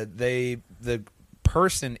 and the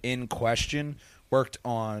person in question worked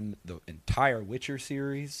on the entire Witcher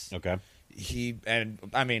series. Okay. I'm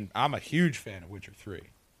a huge fan of Witcher 3.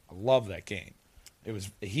 I love that game.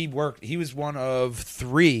 He was one of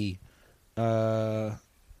 3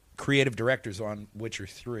 creative directors on Witcher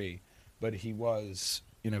 3, but he was,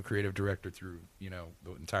 creative director through, the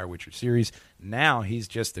entire Witcher series. Now he's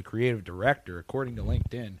just the creative director, according to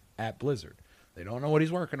LinkedIn, at Blizzard. They don't know what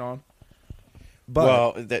he's working on.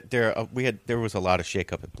 But there was a lot of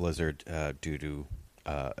shakeup at Blizzard due to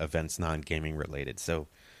events non-gaming related. So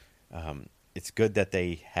it's good that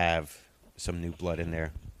they have some new blood in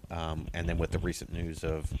there. And then with the recent news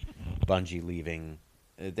of Bungie leaving,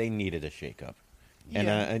 they needed a shakeup.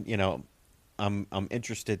 Yeah. And I'm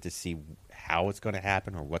interested to see how it's going to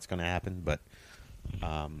happen or what's going to happen. But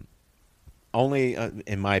only,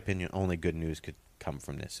 in my opinion, only good news could come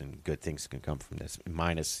from this, and good things can come from this.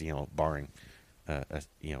 Minus, barring a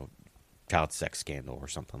child sex scandal or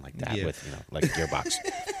something like that with like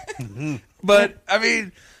Gearbox. But I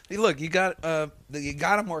mean, look, you got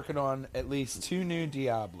him working on at least 2 new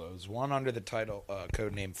Diablos. One under the title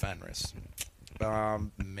codename Fenris.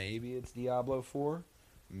 Maybe it's Diablo 4.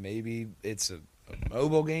 Maybe it's a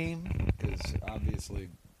mobile game, because obviously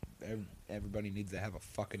everybody needs to have a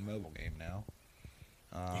fucking mobile game now.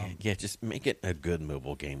 Yeah, just make it a good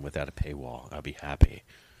mobile game without a paywall. I'll be happy.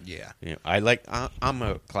 Yeah. I'm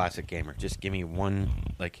a classic gamer. Just give me one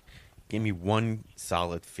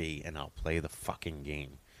solid fee, and I'll play the fucking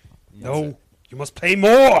game. No, you must pay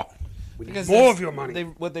more. We need Because more of your money.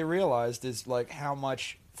 What they realized is like how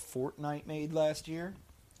much Fortnite made last year.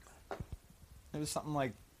 It was something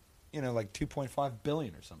like, like 2.5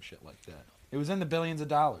 billion or some shit like that. It was in the billions of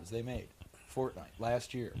dollars they made. Fortnite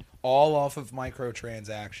last year, all off of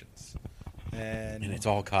microtransactions, and it's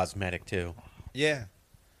all cosmetic too. Yeah,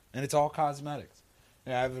 and it's all cosmetics.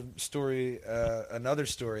 And I have a story, another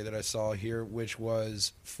story that I saw here, which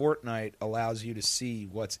was Fortnite allows you to see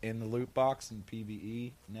what's in the loot box in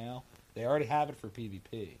PvE now. They already have it for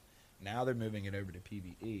PvP. Now they're moving it over to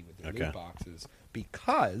PvE with their loot boxes,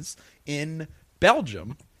 because in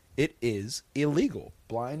Belgium it is illegal.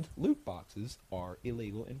 Blind loot boxes are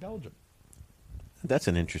illegal in Belgium. That's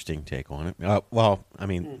an interesting take on it. Well, I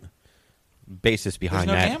mean, basis behind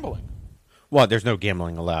There's no that. gambling. Well, there's no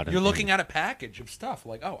gambling allowed. You're looking at a package of stuff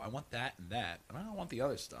like, oh, I want that and that, and I don't want the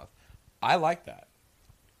other stuff. I like that.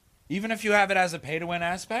 Even if you have it as a pay-to-win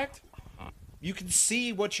aspect, you can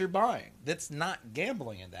see what you're buying. That's not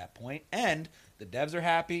gambling at that point, and the devs are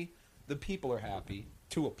happy, the people are happy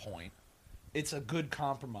to a point. It's a good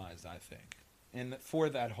compromise, I think, and for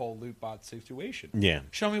that whole loot box situation. Yeah.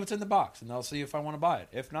 Show me what's in the box, and I'll see if I want to buy it.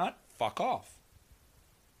 If not, fuck off.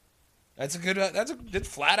 That's a good. That's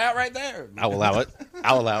flat out right there. I'll allow it.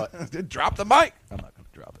 I'll allow it. Drop the mic. I'm not going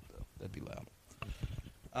to drop it though. That'd be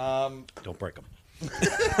loud. Don't break them.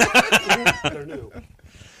 They're new.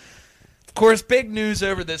 Of course, big news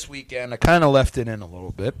over this weekend. I kind of left it in a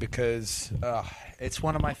little bit because it's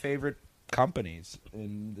one of my favorite companies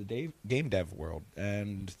in the game dev world,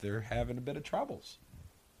 and they're having a bit of troubles.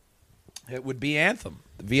 It would be Anthem.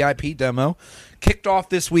 The VIP demo kicked off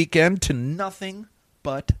this weekend to nothing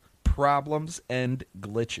but problems and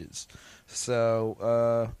glitches. So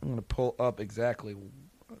I'm going to pull up exactly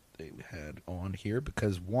what they had on here,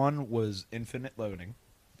 because one was infinite loading,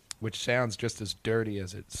 which sounds just as dirty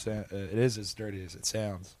as it is as dirty as it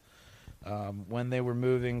sounds. When they were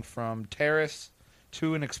moving from terrace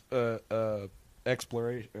to an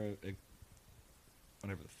exploration,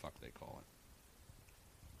 whatever the fuck they call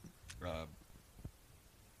it.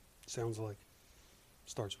 Sounds like.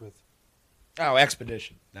 Starts with. Oh,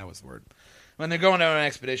 expedition. That was the word. When they're going on an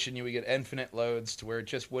expedition, you would get infinite loads to where it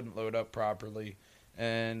just wouldn't load up properly.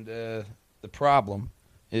 And the problem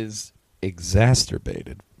is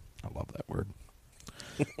exacerbated. I love that word.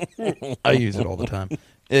 I use it all the time.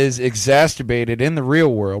 Is exacerbated in the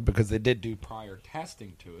real world, because they did do prior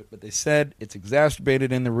testing to it, but they said it's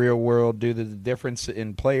exacerbated in the real world due to the difference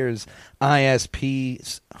in players'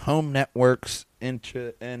 ISPs, home networks,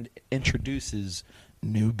 and introduces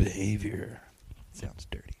new behavior. Sounds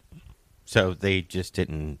dirty. So they just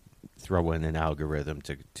didn't throw in an algorithm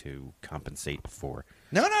to compensate for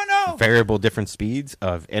No. variable different speeds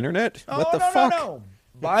of internet? What the fuck? No.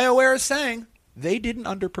 BioWare is saying they didn't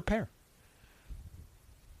underprepare.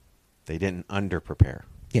 They didn't underprepare.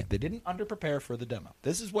 Yeah, they didn't underprepare for the demo.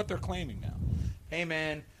 This is what they're claiming now. Hey,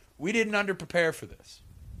 man, we didn't underprepare for this.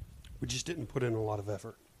 We just didn't put in a lot of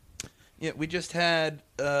effort. Yeah, we just had,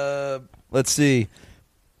 let's see,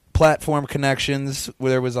 platform connections,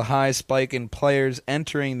 where there was a high spike in players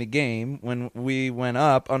entering the game when we went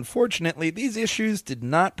up. Unfortunately, these issues did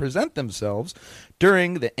not present themselves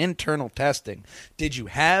during the internal testing. Did you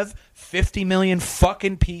have 50 million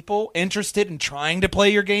fucking people interested in trying to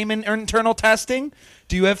play your game in internal testing?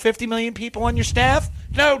 Do you have 50 million people on your staff?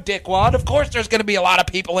 No, dickwad. Of course there's going to be a lot of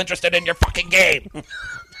people interested in your fucking game.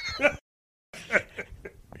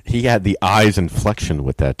 He had the eyes inflection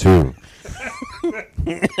with that too.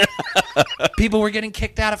 People were getting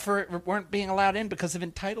kicked out weren't being allowed in because of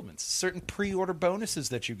entitlements, certain pre-order bonuses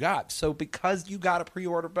that you got. So because you got a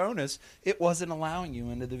pre-order bonus, it wasn't allowing you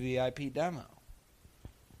into the VIP demo.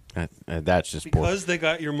 That's just poor. Because they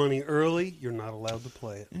got your money early, you're not allowed to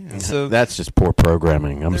play it. Yeah. So That's just poor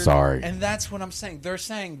programming. I'm sorry. And that's what I'm saying. They're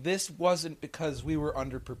saying this wasn't because we were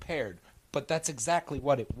underprepared, but that's exactly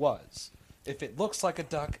what it was. If it looks like a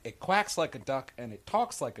duck, it quacks like a duck, and it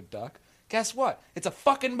talks like a duck, guess what? It's a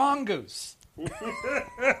fucking mongoose.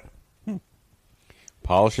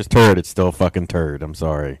 Polish is turd. It's still a fucking turd. I'm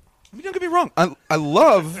sorry. I mean, don't get me wrong. I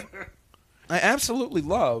absolutely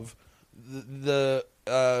love the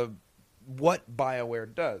what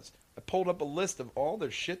BioWare does. I pulled up a list of all their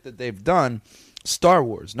shit that they've done. Star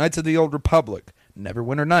Wars, Knights of the Old Republic,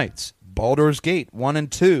 Neverwinter Nights, Baldur's Gate 1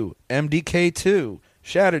 and 2, MDK 2,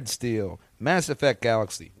 Shattered Steel, Mass Effect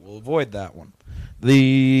Galaxy. We'll avoid that one.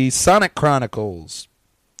 The Sonic Chronicles,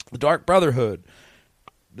 The Dark Brotherhood.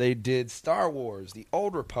 They did Star Wars, The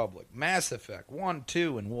Old Republic, Mass Effect 1,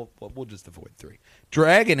 2, and we'll just avoid 3.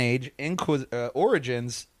 Dragon Age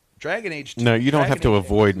Origins, Dragon Age 2. No, you don't Dragon have to Age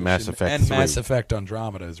avoid Inquisition, Mass Effect and 3. Mass Effect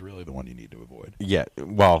Andromeda is really the one you need to avoid. Yeah,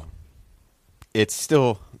 well, it's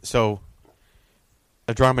still so.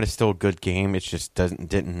 Andromeda is still a good game. It just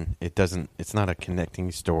it's not a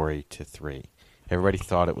connecting story to 3. Everybody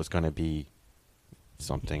thought it was going to be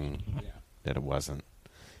something that it wasn't.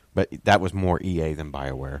 But that was more EA than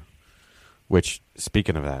BioWare. Which,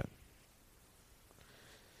 speaking of that,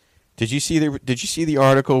 did you see the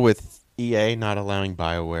article with EA not allowing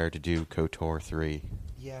BioWare to do KOTOR 3?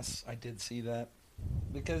 Yes, I did see that.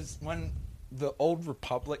 Because when the Old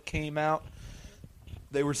Republic came out,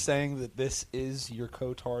 they were saying that this is your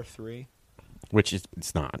KOTOR 3. Which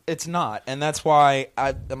it's not. It's not, and that's why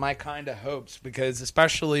my kind of hopes, because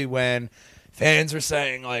especially when fans are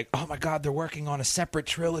saying, like, oh my God, they're working on a separate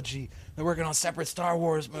trilogy. They're working on separate Star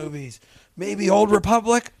Wars movies. Maybe Old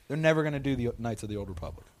Republic. They're never going to do the Knights of the Old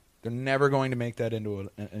Republic. They're never going to make that into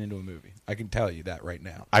a movie. I can tell you that right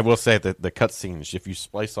now. I will say that the cutscenes, if you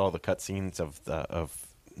splice all the cutscenes of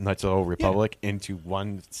Knights of the Old Republic into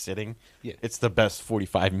one sitting, it's the best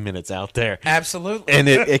 45 minutes out there. Absolutely. And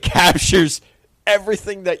it captures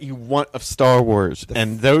everything that you want of Star Wars.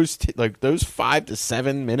 And those 5 to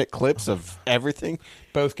 7 minute clips of everything.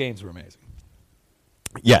 Both games were amazing.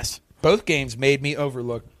 Yes. Both games made me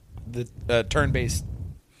overlook the turn-based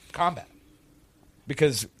combat.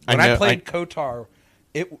 Because when I played KOTOR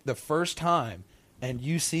the first time, and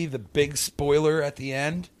you see the big spoiler at the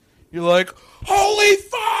end, you're like, holy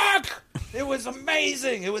fuck! It was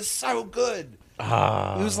amazing. It was so good.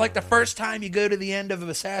 It was like the first time you go to the end of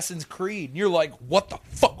Assassin's Creed, and you're like, what the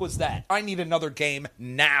fuck was that? I need another game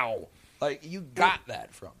now. Like, you got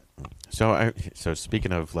that from it. So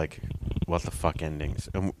speaking of, like, what the fuck endings,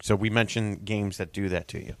 so we mentioned games that do that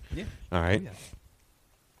to you. Yeah. All right? Oh, yeah.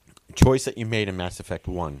 Choice that you made in Mass Effect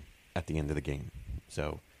 1 at the end of the game.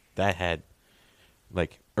 So that had,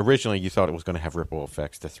 like, originally you thought it was going to have ripple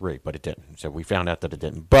effects to 3, but it didn't. So we found out that it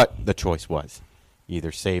didn't. But the choice was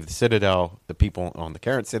either save the Citadel, the people on the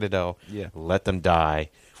current Citadel, let them die,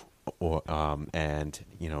 or and,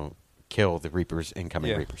 kill the Reapers,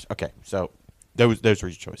 incoming Reapers. Okay, so those were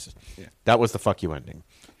your choices. Yeah. That was the fuck you ending.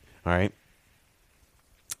 All right?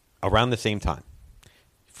 Around the same time,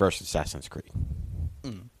 first Assassin's Creed.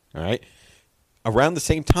 All right? Around the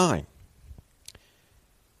same time,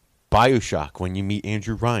 BioShock, when you meet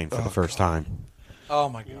Andrew Ryan for the first time. Oh,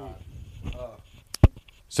 my God.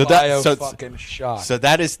 So Bio-fucking-shock. So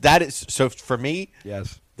that is so for me,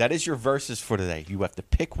 yes. That is your verses for today. You have to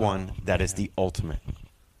pick one that is the ultimate.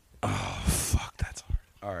 Oh, fuck, that's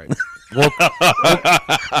hard. All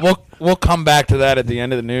right. We'll come back to that at the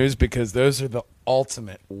end of the news, because those are the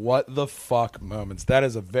ultimate what the fuck moments. That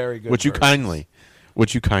is a very good Would you kindly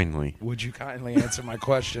answer my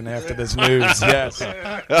question after this news? Yes.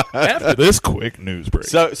 After this quick news break.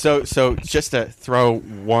 So just to throw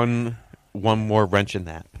one more wrench in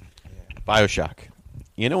that. BioShock.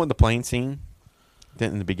 You know in the plane scene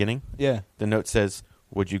in the beginning? Yeah. The note says,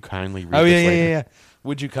 "Would you kindly read this later?" Yeah.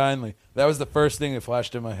 Would you kindly? That was the first thing that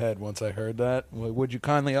flashed in my head once I heard that. Would you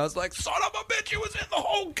kindly? I was like, son of a bitch, it was in the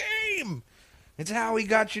whole game. It's how he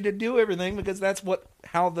got you to do everything because that's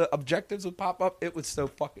how the objectives would pop up. It was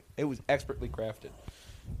it was expertly crafted.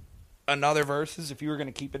 Another versus, if you were going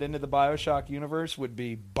to keep it into the BioShock universe, would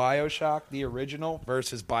be BioShock the original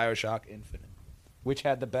versus BioShock Infinite. Which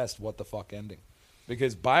had the best what the fuck ending?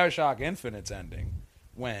 Because BioShock Infinite's ending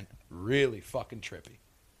went really fucking trippy.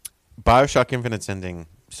 BioShock Infinite's ending.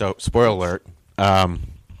 So, spoiler alert.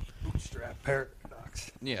 Bootstrap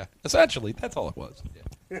paradox. Yeah, essentially, that's all it was.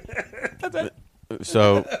 Yeah. That's it.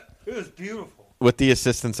 So, It was beautiful. with the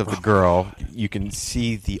assistance of the girl, you can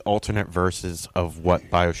see the alternate verses of what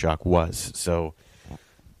BioShock was. So,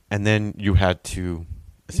 and then you had to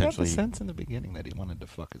essentially. You got the sense in the beginning that he wanted to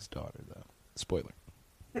fuck his daughter, though. Spoiler.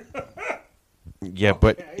 Yeah,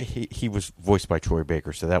 but he was voiced by Troy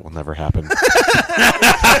Baker, so that will never happen.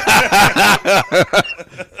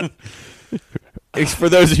 For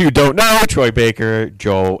those of you who don't know, Troy Baker,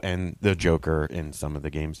 Joel, and the Joker in some of the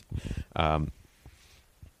games.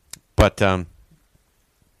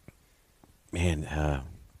 Man,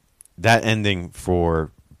 that ending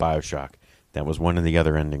for BioShock, that was one of the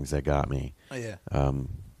other endings that got me. Oh, yeah.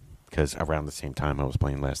 Because around the same time I was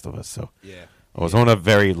playing Last of Us, so Yeah. I was on a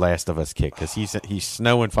very Last of Us kick because he's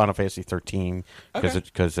Snow in Final Fantasy 13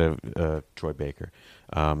 because of Troy Baker.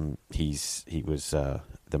 He was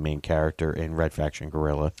the main character in Red Faction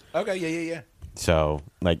Guerrilla. Okay, yeah. So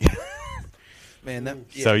like, Man,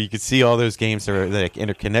 so you could see all those games are like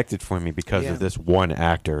interconnected for me because Yeah. of this one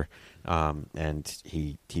actor, and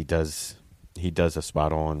he does a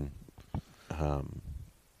spot on.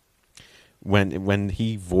 When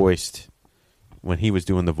he was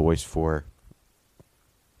doing the voice for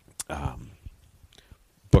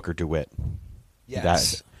Booker DeWitt.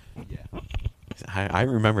 yes. Yeah. I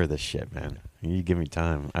remember this shit, man. You give me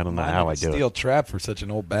time. I don't know how I do Steel it. trap for such an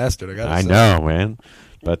old bastard. I know, man.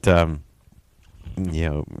 But bring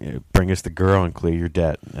us the girl and clear your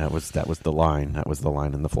debt. That was the line. That was the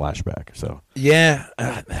line in the flashback. So Yeah,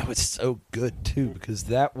 that was so good too because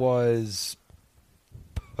that was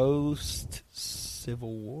post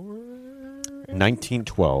Civil War.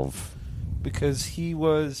 1912. Because he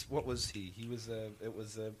was what was he? He was it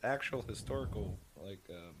was an actual historical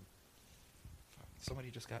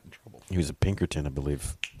somebody just got in trouble. He was a Pinkerton, I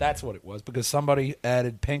believe. That's what it was because somebody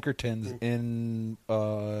added Pinkertons in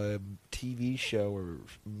a TV show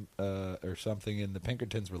or something, and the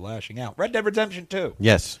Pinkertons were lashing out. Red Dead Redemption 2.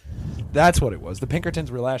 Yes. That's what it was. The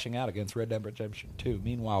Pinkertons were lashing out against Red Dead Redemption 2.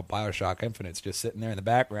 Meanwhile, BioShock Infinite's just sitting there in the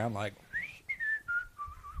background like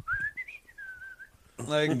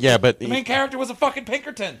Yeah, but the main character was a fucking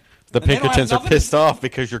Pinkerton. the And they don't have Pinkertons are nothing to pissed do- off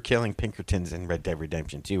because you're killing Pinkertons in Red Dead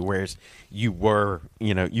Redemption 2, whereas you were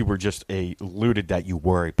just alluded that you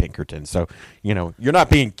were a Pinkerton. So, you're not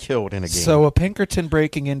being killed in a game. So a Pinkerton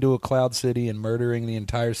breaking into a cloud city and murdering the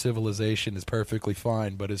entire civilization is perfectly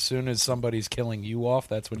fine, but as soon as somebody's killing you off,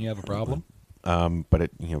 that's when you have a problem. But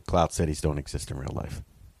cloud cities don't exist in real life.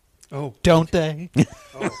 Oh, Don't they?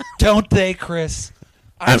 Don't they, Chris?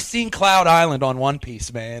 I've seen Cloud Island on One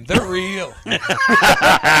Piece, man. They're real.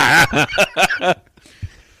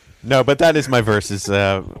 No, but that is my versus.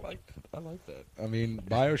 I like that. I mean,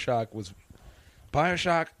 BioShock,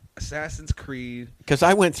 Assassin's Creed. Because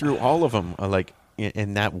I went through all of them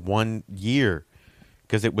in that one year,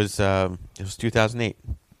 because it was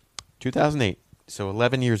 2008, so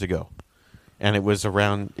 11 years ago, and it was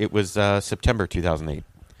September 2008.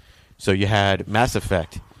 So you had Mass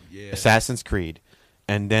Effect, Yeah. Assassin's Creed,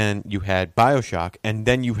 and then you had BioShock, and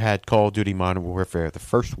then you had Call of Duty Modern Warfare, the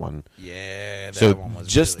first one. Yeah, that So one was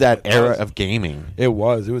just really that good. era of gaming. It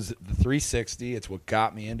was the 360. It's what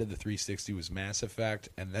got me into the 360 was Mass Effect,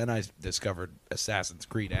 and then I discovered Assassin's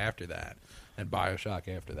Creed after that, and BioShock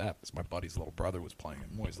after that. Because my buddy's little brother was playing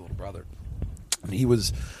it, Moy's little brother, and he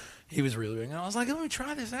was really big. And I was like, let me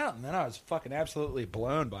try this out, and then I was fucking absolutely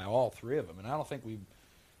blown by all three of them. And I don't think we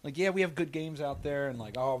we have good games out there, and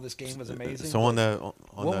this game was amazing. So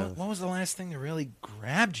what was the last thing that really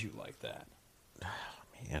grabbed you like that?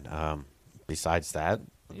 man, besides that,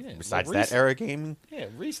 Yeah, besides well, that recent- era gaming, Yeah,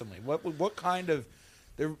 recently. What kind of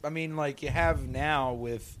there? I mean, you have now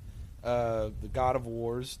with the God of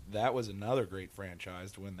Wars. That was another great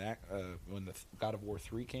franchise. When the God of War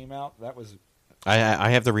 3 came out, that was I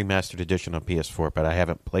have the remastered edition on PS4, but I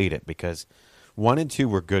haven't played it because 1 and 2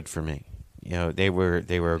 were good for me. They were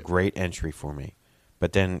a great entry for me.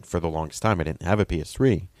 But then for the longest time, I didn't have a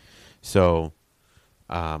PS3, so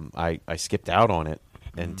I skipped out on it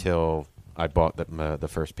until I bought the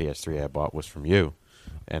first PS3 I bought was from you,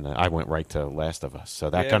 and I went right to Last of Us. So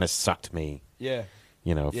that Yeah. kind of sucked me, yeah.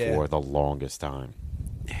 for the longest time.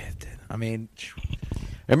 Yeah, it did. I mean,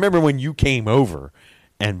 I remember when you came over,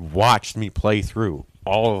 and watched me play through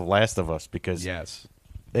all of Last of Us because Yes.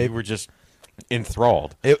 they were just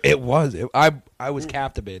enthralled. It was. I was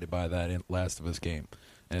captivated by that in Last of Us game.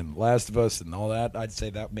 And Last of Us and all that, I'd say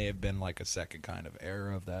that may have been like a second kind of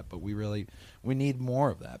era of that, but we need more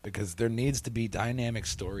of that because there needs to be dynamic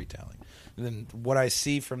storytelling. And then what I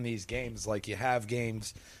see from these games, like you have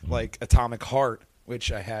games like Atomic Heart, which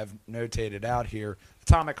I have notated out here.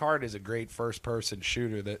 Atomic Heart is a great first-person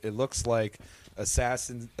shooter that it looks like not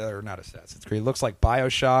Assassin's Creed. It looks like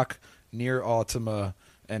BioShock, Nier Automata,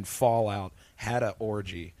 and Fallout had an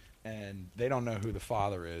orgy, and they don't know who the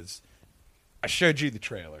father is. I showed you the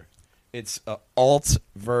trailer. It's an alt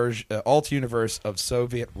universe of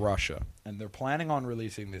Soviet Russia, and they're planning on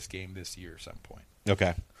releasing this game this year at some point.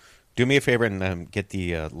 Okay. Do me a favor and get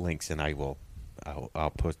the links, and I'll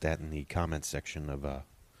post that in the comments section of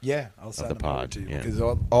Yeah, I'll send the them over pod, to you yeah.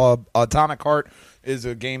 because Atomic Heart is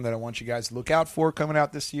a game that I want you guys to look out for coming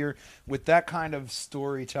out this year with that kind of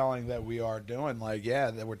storytelling that we are doing.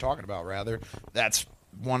 That we're talking about. Rather, that's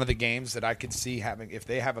one of the games that I could see having, if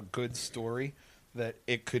they have a good story, that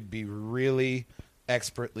it could be really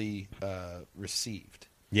expertly received.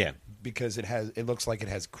 Yeah. Because it looks like it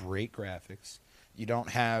has great graphics. You don't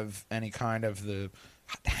have any kind of the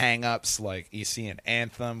hang-ups like you see in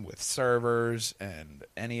Anthem with servers and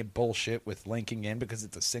any bullshit with linking in because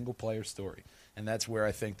it's a single-player story. And that's where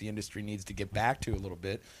I think the industry needs to get back to a little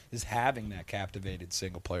bit, is having that captivated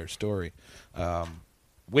single-player story.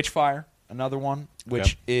 Witchfire, another one,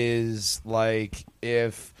 which is like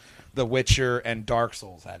if The Witcher and Dark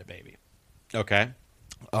Souls had a baby. Okay.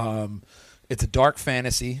 It's a dark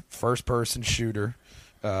fantasy, first-person shooter.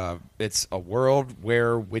 It's a world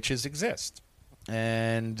where witches exist.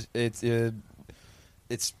 And it's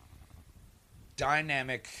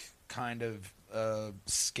dynamic kind of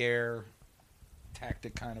scare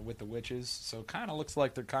tactic kind of with the witches. So it kind of looks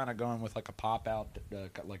like they're kind of going with like a pop-out,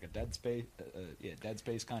 like a Dead Space. Dead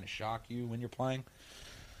Space kind of shock you when you're playing.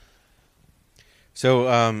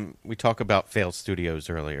 So we talked about failed studios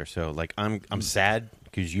earlier. So like I'm sad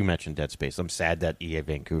because you mentioned Dead Space. I'm sad that EA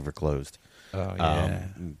Vancouver closed. Oh yeah.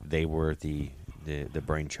 They were the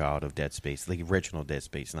brainchild of Dead Space, the original Dead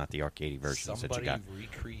Space, not the arcadey versions that you got. Somebody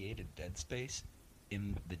recreated Dead Space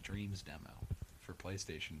in the Dreams demo for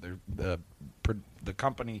PlayStation. The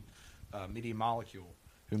company Media Molecule,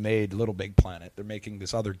 who made Little Big Planet, they're making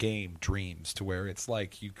this other game, Dreams, to where it's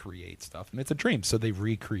like you create stuff and it's a dream. So they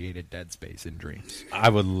recreated Dead Space in Dreams. I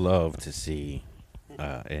would love to see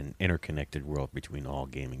an interconnected world between all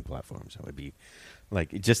gaming platforms. That would be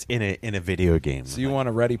like just in a video game. So you want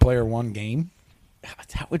a Ready Player One game?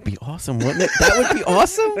 That would be awesome, wouldn't it? That would be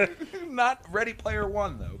awesome. Not Ready Player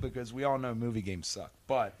One though, because we all know movie games suck.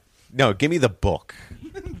 But No, give me the book.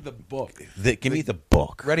 the book, Give me the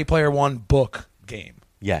book. Ready Player One book game.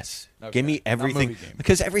 Yes. Okay. Give me Not everything. movie game.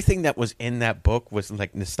 Because everything that was in that book was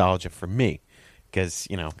like nostalgia for me. Because,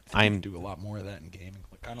 I'm... do a lot more of that in gaming,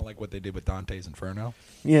 kind of like what they did with Dante's Inferno.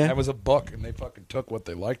 Yeah. That was a book, and they fucking took what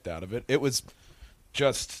they liked out of it. It was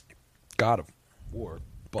just God of War,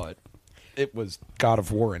 but it was God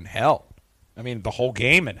of War in hell. I mean, the whole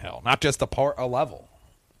game in hell, not just a level.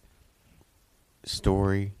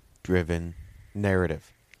 Story-driven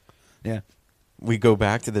narrative. Yeah, We go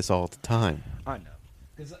back to this all the time. I know.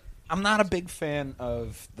 Because I'm not a big fan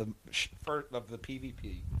of the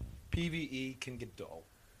PvP. PvE can get dull.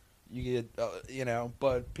 You get,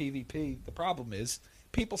 but PvP, the problem is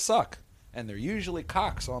people suck, and they're usually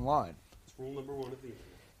cocks online. It's rule number one of the internet.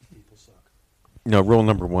 People suck. No, rule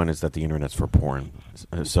number one is that the internet's for porn.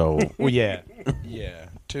 So... Well, yeah.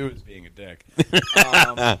 2 is being a dick.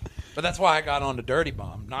 But that's why I got on to Dirty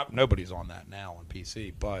Bomb. Nobody's on that now on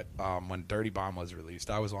PC, but when Dirty Bomb was released,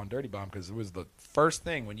 I was on Dirty Bomb because it was the first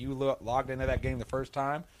thing when you logged into that game the first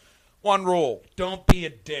time. One rule: don't be a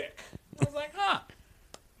dick. I was like, I'll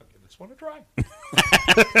give this one a try.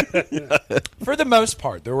 For the most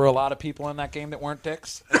part, there were a lot of people in that game that weren't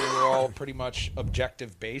dicks. And they were all pretty much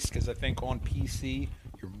objective based because I think on PC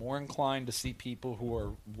you're more inclined to see people who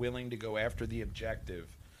are willing to go after the objective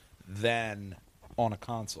than on a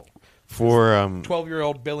console. For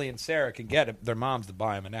 12-year-old Billy and Sarah can get their moms to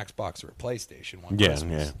buy them an Xbox or a PlayStation one Yeah,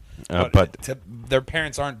 Christmas. yeah. But their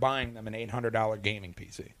parents aren't buying them an $800 gaming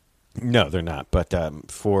PC. No, they're not. But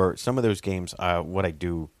for some of those games, what I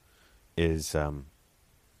do is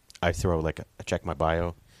I throw like a check my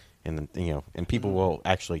bio, and then and people will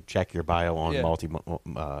actually check your bio on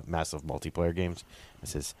massive multiplayer games. It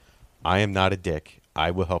says, "I am not a dick.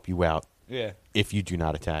 I will help you out. Yeah. If you do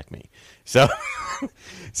not attack me." So,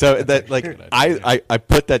 that like I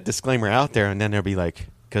put that disclaimer out there, and then they'll be like,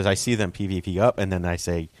 because I see them PvP up, and then I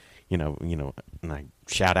say, and I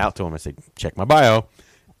shout out to them. I say, check my bio,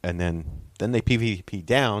 and then they PvP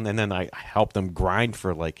down, and then I help them grind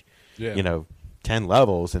for 10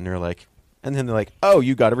 levels, and then they're like, oh,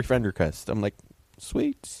 you got every friend request. I'm like,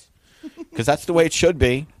 sweet, because that's the way it should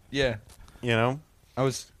be. Yeah. I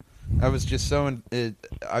was just so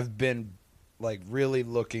I've been really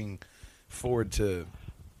looking forward to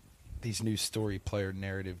these new story player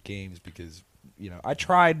narrative games because I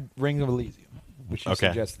tried Ring of Elysium, which you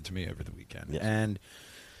suggested to me over the weekend, and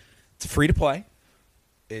it's free to play.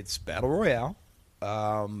 It's battle royale.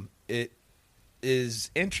 It is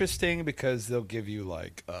interesting because they'll give you a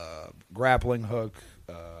grappling hook,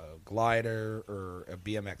 glider, or a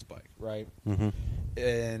BMX bike, right? Mm-hmm.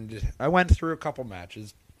 And I went through a couple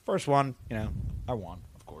matches. First one, I won,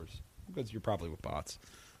 of course, because you're probably with bots.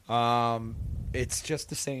 It's just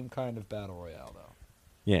the same kind of battle royale, though.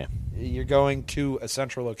 Yeah. You're going to a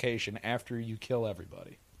central location after you kill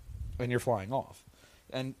everybody, and you're flying off.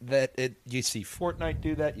 And you see Fortnite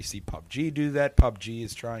do that. You see PUBG do that. PUBG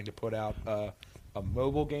is trying to put out a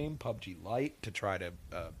mobile game, PUBG Lite, to try to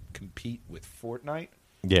compete with Fortnite.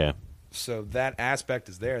 Yeah. So that aspect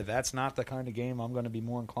is there. That's not the kind of game I'm going to be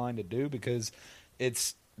more inclined to do because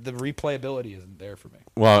the replayability isn't there for me.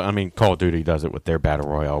 Well, I mean, Call of Duty does it with their battle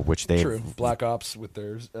royale, which they True. Black Ops with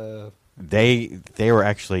theirs. They were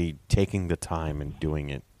actually taking the time and doing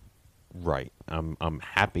it right. I'm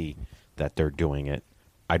happy that they're doing it.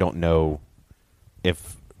 I don't know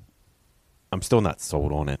if I'm still not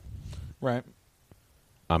sold on it. Right.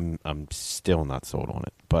 I'm still not sold on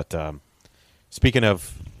it. But speaking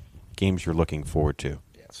of games you're looking forward to,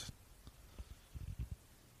 yes.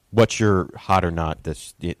 What's your hot or not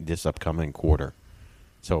this upcoming quarter?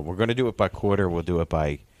 So we're going to do it by quarter. We'll do it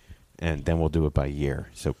and then we'll do it by year.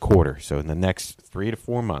 So quarter. So in the next 3 to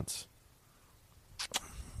 4 months.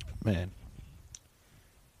 Man.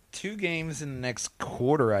 2 games in the next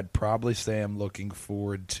quarter I'd probably say I'm looking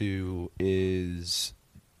forward to is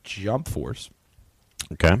Jump Force.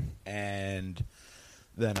 Okay. And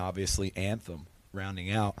then obviously Anthem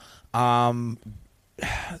rounding out. Anthem,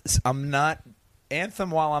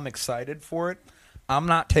 while I'm excited for it, I'm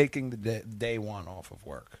not taking the day one off of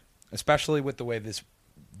work, especially with the way this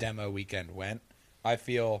demo weekend went. I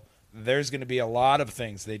feel there's going to be a lot of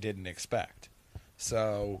things they didn't expect.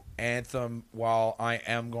 So Anthem, while I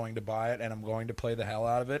am going to buy it and I'm going to play the hell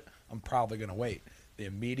out of it, I'm probably going to wait. The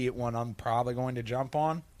immediate one I'm probably going to jump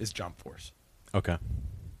on is Jump Force. Okay.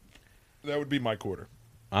 That would be my quarter.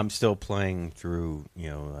 I'm still playing through,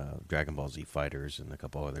 Dragon Ball Z Fighters and a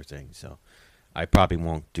couple other things, so I probably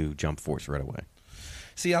won't do Jump Force right away.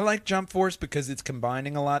 See, I like Jump Force because it's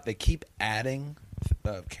combining a lot. They keep adding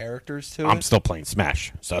characters to it. I'm still playing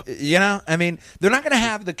Smash, so I mean, they're not going to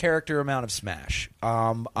have the character amount of Smash.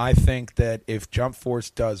 I think that if Jump Force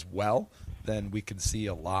does well, then we can see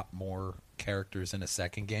a lot more characters in a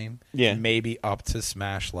second game. Yeah, maybe up to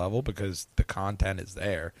Smash level because the content is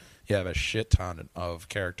there. You have a shit ton of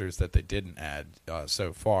characters that they didn't add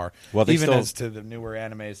so far. Well, as to the newer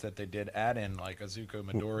animes that they did add in, like Azuko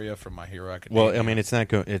Midoriya from My Hero Academia. Well, I mean, it's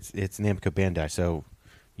not it's Namco Bandai, so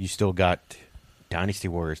you still got Dynasty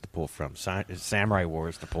Warriors to pull from, Samurai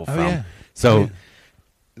Warriors to pull from. Yeah. So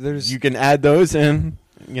you can add those in.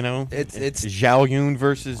 It's Zhao Yun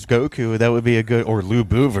versus Goku. That would be a good, or Lu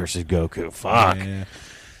Bu versus Goku. Fuck. Yeah.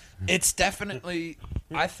 It's definitely.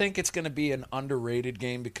 I think it's going to be an underrated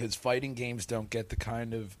game because fighting games don't get the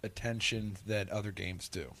kind of attention that other games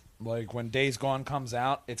do. Like when Days Gone comes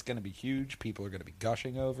out, it's going to be huge. People are going to be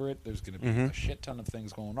gushing over it. There's going to be a shit ton of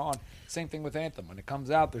things going on. Same thing with Anthem. When it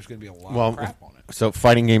comes out, there's going to be a lot of crap on it. So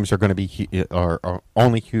fighting games are going to be are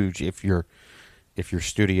only huge if your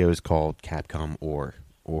studio is called Capcom or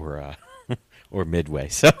Midway.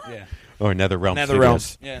 So or NetherRealm.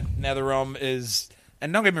 Studios. Yeah, NetherRealm is.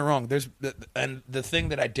 And don't get me wrong, the thing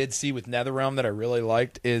that I did see with NetherRealm that I really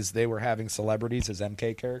liked is they were having celebrities as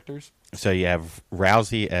MK characters. So you have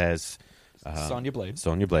Rousey as Sonya Blade.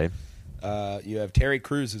 You have Terry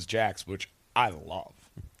Crews as Jax, which I love.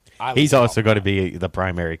 He's also going to be the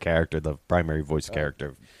primary character, the primary voice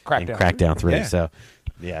character in Crackdown 3. Yeah. So,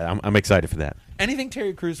 yeah, I'm excited for that. Anything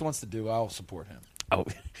Terry Crews wants to do, I'll support him. Oh,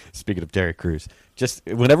 speaking of Terry Crews, just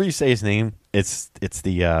whenever you say his name, it's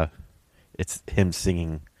him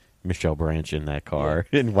singing Michelle Branch in that car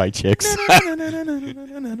in White Chicks.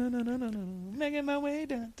 Making my way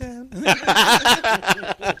downtown.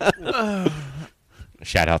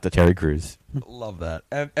 Shout out to Terry Crews. Love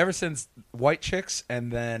that. Ever since White Chicks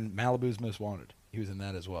and then Malibu's Most Wanted, he was in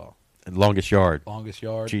that as well. And Longest Yard.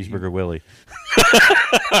 Cheeseburger Willie.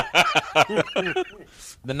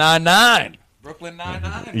 The 9-9. Brooklyn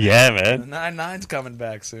Nine-Nine. Yeah, man. 9-9's coming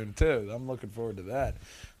back soon too. I'm looking forward to that.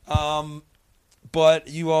 But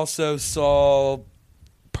you also saw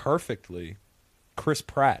perfectly Chris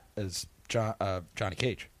Pratt as Johnny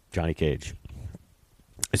Cage. Johnny Cage.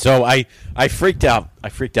 So I freaked out. I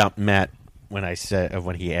freaked out, Matt, when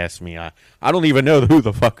he asked me. I don't even know who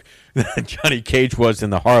the fuck Johnny Cage was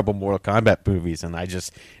in the horrible Mortal Kombat movies, and I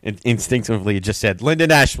just instinctively just said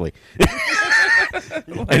Lyndon Ashley.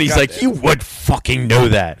 And he's like, "You would fucking know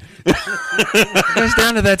that." It goes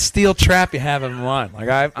down to that steel trap you have in mind.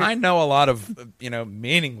 Like I know a lot of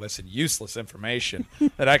meaningless and useless information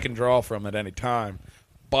that I can draw from at any time,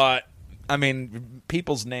 but I mean,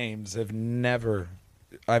 people's names I've never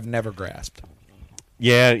grasped.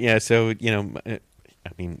 Yeah. So I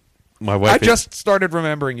mean, my wife. I just started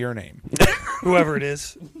remembering your name. Whoever it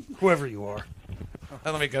is, whoever you are.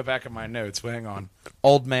 Let me go back in my notes. Hang on.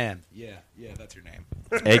 Old man. Yeah, that's your name.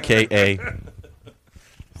 AKA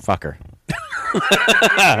fucker.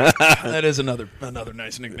 That is another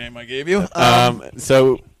nice nickname I gave you.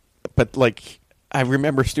 But like, I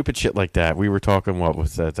remember stupid shit like that. We were talking, what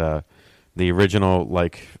was that? The original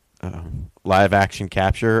live action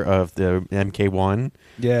capture of the MK1.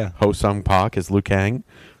 Yeah. Ho Sung Pak as Liu Kang.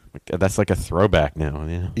 That's like a throwback now.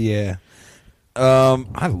 Yeah. Yeah.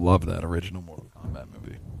 I love that original Mortal Kombat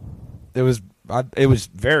movie. It was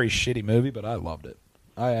very shitty movie, but I loved it.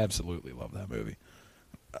 I absolutely loved that movie.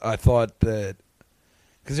 I thought that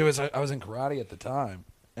because I was in karate at the time,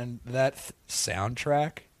 and that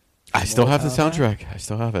soundtrack. I still have the soundtrack. I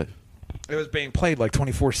still have it. It was being played like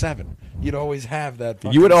 24/7. You'd always have that.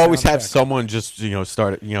 You would always have someone just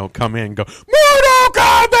start come in and go Mortal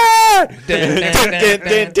Kombat. And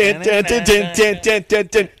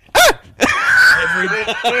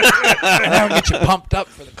that would get you pumped up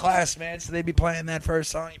for the class, man. So they'd be playing that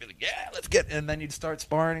first song. You'd be like, "Yeah, let's get," and then you'd start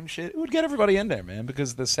sparring and shit. It would get everybody in there, man,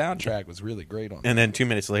 because the soundtrack was really great on. And then 2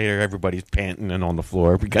 minutes later, everybody's panting and on the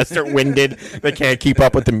floor because they're winded. They can't keep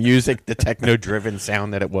up with the music, the techno-driven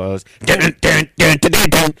sound that it was.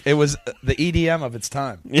 It was the EDM of its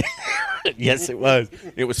time. Yes, it was.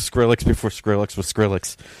 It was Skrillex before Skrillex was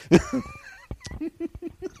Skrillex.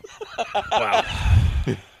 Wow.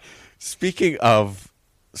 Speaking of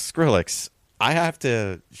Skrillex, I have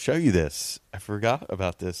to show you this. I forgot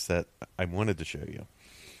about this that I wanted to show you.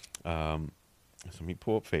 So let me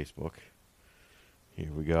pull up Facebook.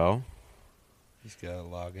 Here we go. He's got to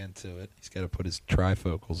log into it. He's got to put his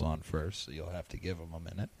trifocals on first, so you'll have to give him a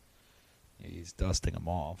minute. He's dusting them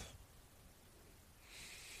off.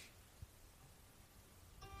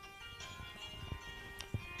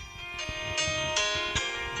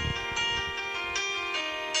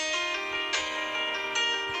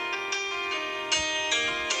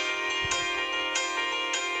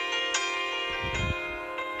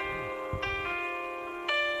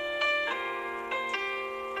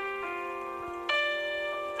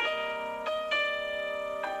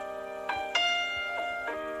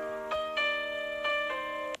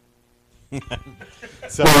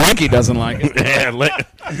 So Winky doesn't like it. Yeah, Link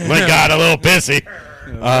got a little pissy.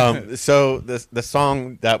 So the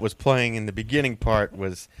song that was playing in the beginning part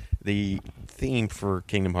was the theme for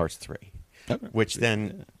Kingdom Hearts 3, which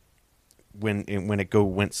then, when it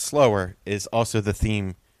went slower, is also the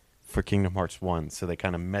theme for Kingdom Hearts 1. So they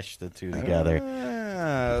kind of meshed the two together.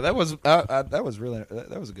 That was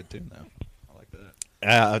a good tune, though. I like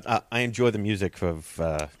that. I enjoy the music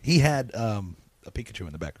of. He had a Pikachu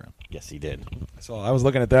in the background. Yes, he did. I was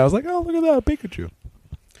looking at that. I was like, "Oh, look at that, a Pikachu."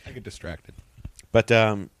 I get distracted. But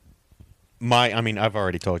I've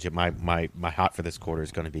already told you my hot for this quarter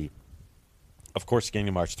is going to be, of course,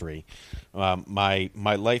 Kingdom Hearts 3. My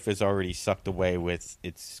life is already sucked away with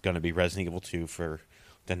it's going to be Resident Evil 2 for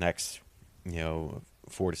the next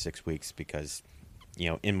 4 to 6 weeks because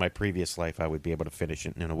in my previous life I would be able to finish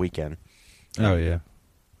it in a weekend. Oh yeah,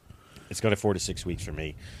 it's going to 4 to 6 weeks for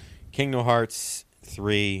me. Kingdom Hearts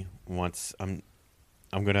 3 once I'm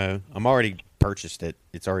already purchased it.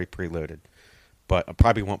 It's already preloaded. But I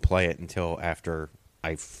probably won't play it until after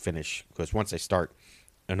I finish because once I start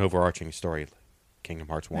an overarching story, Kingdom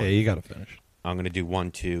Hearts 1. Yeah, you got to finish. I'm going to do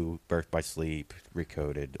 1, 2, Birth by Sleep,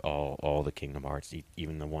 Recoded, all the Kingdom Hearts,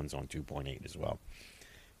 even the ones on 2.8 as well.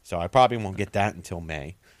 So I probably won't get that until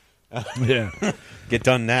May. Yeah. Get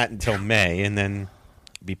done that until May and then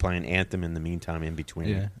be playing Anthem in the meantime in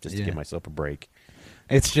between just to give myself a break.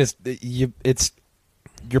 It's just you're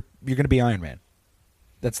going to be Iron Man.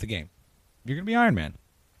 That's the game. You're going to be Iron Man.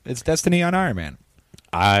 It's Destiny on Iron Man.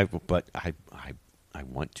 I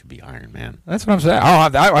want to be Iron Man. That's what I'm saying.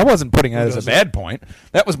 I wasn't putting it as a bad point.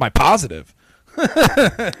 That was my positive.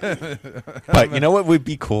 But you know what would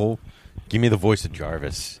be cool? Give me the voice of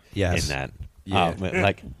Jarvis Yes. in that. Yeah.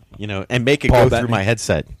 Like, and make it Paul go Bettany. through my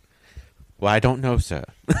headset. Well, I don't know, sir.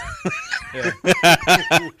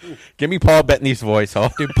 Give me Paul Bettany's voice.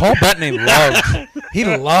 Dude, Paul Bettany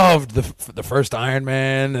loved the first Iron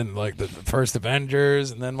Man and like the first Avengers,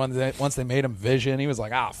 and then once they made him Vision, he was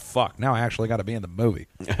like, fuck, now I actually got to be in the movie.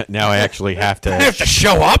 Now I actually have to. I have to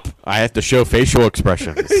show up. I have to show facial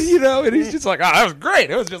expressions. And he's just like, that was great.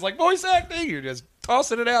 It was just like voice acting. You're just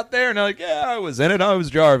tossing it out there, and they're like, yeah, I was in it. I was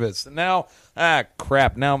Jarvis. And now,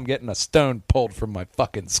 crap, now I'm getting a stone pulled from my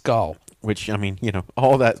fucking skull. Which, I mean,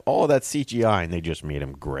 all that CGI, and they just made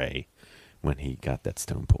him gray when he got that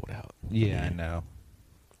stone pulled out. Yeah, I know.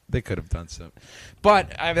 They could have done so.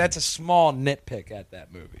 But that's a small nitpick at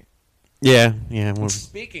that movie. Yeah.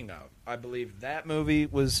 Speaking of, I believe that movie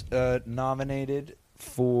was nominated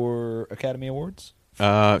for Academy Awards.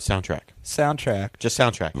 Soundtrack. Just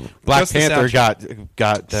soundtrack. Black Just the Panther soundtrack.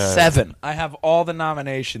 got 7. I have all the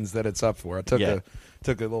nominations that it's up for. I took Yeah.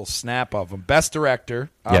 a little snap of them. Best Director,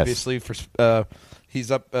 Yes. obviously, for he's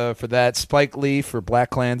up for that. Spike Lee for Black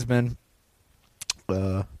Klansman.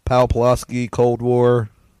 Powell Pulaski, Cold War.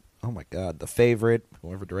 Oh my God, The Favorite.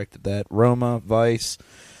 Whoever directed that. Roma, Vice.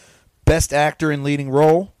 Best Actor in Leading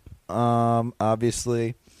Role.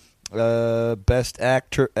 Obviously. Best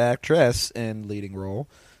Actress in Leading Role.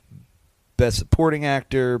 Best Supporting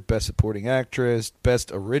Actor. Best Supporting Actress.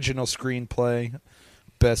 Best Original Screenplay.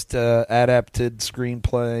 Best Adapted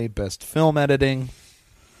Screenplay. Best Film Editing.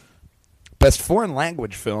 Best Foreign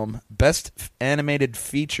Language Film. Best Animated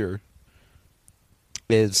Feature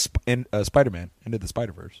is Spider-Man Into the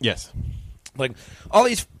Spider-Verse. Yes. Like all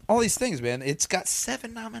these things, man. It's got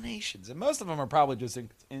 7 nominations, and most of them are probably just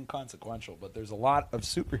inconsequential. But there's a lot of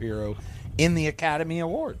superhero in the Academy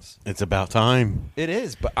Awards. It's about time. It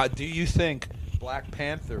is. But do you think Black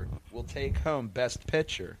Panther will take home Best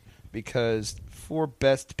Picture? Because for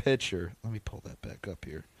Best Picture, let me pull that back up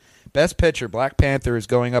here. Best Picture, Black Panther is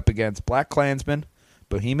going up against Black Klansman,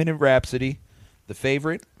 Bohemian Rhapsody, The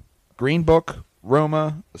Favorite, Green Book,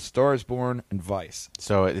 Roma, A Star Is Born, and Vice.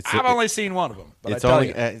 So I've only seen one of them, but it's I tell only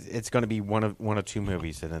you. it's going to be one of two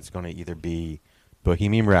movies, and it's going to either be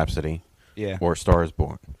Bohemian Rhapsody, Yeah. or Star Is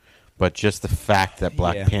Born. But just the fact that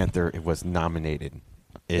Black Yeah. Panther was nominated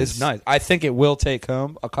It's nice. I think it will take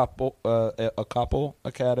home a couple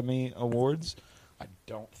Academy Awards. I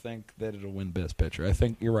don't think that it'll win Best Picture. I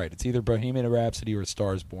think you're right. It's either Bohemian Rhapsody or A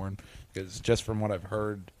Star Is Born, because just from what I've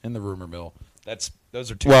heard in the rumor mill,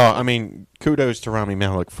 those are two. Well, I mean, kudos to Rami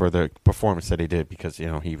Malek for the performance that he did, because he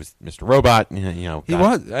was Mr. Robot. he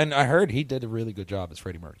was, and I heard he did a really good job as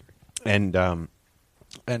Freddie Mercury. And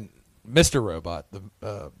And Mr. Robot,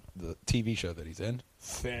 the TV show that he's in,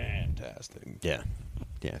 fantastic. yeah.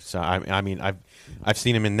 So I mean, I've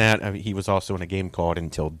seen him in that. I mean, he was also in a game called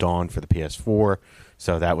Until Dawn for the PS4.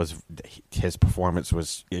 So that was his performance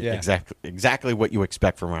was Yeah. exactly what you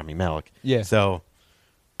expect from Rami Malek. Yeah. So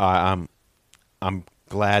I'm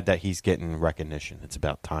glad that he's getting recognition. It's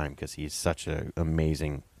about time, because he's such an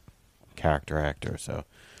amazing character actor. So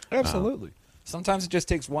Absolutely. Sometimes it just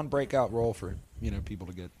takes one breakout role for people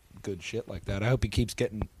to get good shit like that. I hope he keeps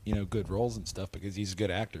getting good roles and stuff, because he's a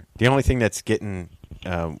good actor. the only thing that's getting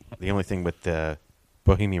the only thing with the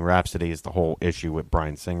Bohemian Rhapsody is the whole issue with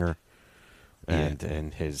Bryan Singer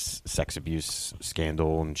and his sex abuse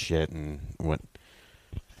scandal and shit and what.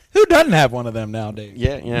 Who doesn't have one of them nowadays?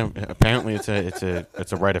 Yeah. Apparently, it's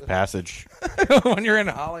a rite of passage. When you're in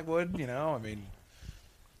Hollywood, I mean.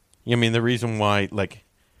 I mean, the reason why, like,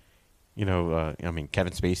 I mean,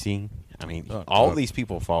 Kevin Spacey. I mean, Oh, all God. these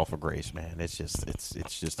people fall for grace, man. It's just.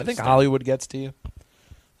 I think Hollywood gets to you.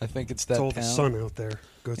 I think it's that It's all town. the sun out there.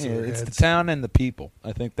 Goes to Yeah, their it's heads. the town and the people.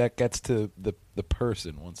 I think that gets to the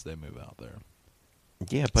person once they move out there.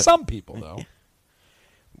 Yeah, but Some people, though.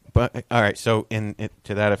 But all right, so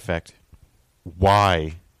to that effect,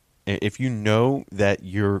 why, if you know that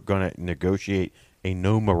you're going to negotiate a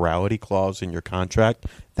no morality clause in your contract,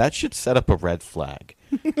 that should set up a red flag.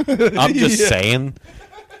 I'm just saying.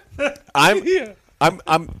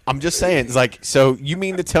 I'm just saying. It's like, so you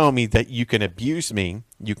mean to tell me that you can abuse me,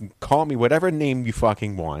 you can call me whatever name you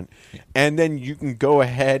fucking want, and then you can go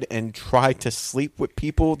ahead and try to sleep with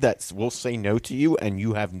people that will say no to you, and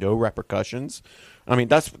you have no repercussions? I mean,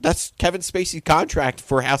 that's Kevin Spacey's contract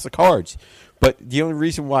for House of Cards. But the only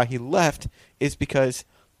reason why he left is because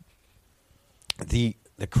the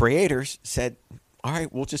creators said, "All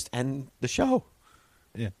right, we'll just end the show.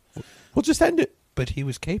 Yeah. We'll just end it." But he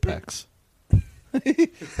was K-Pax.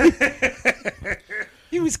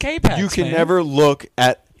 He was K-Pax, You can man. never look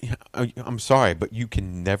at. I'm sorry, but you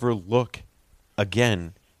can never look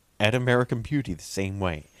again at American Beauty the same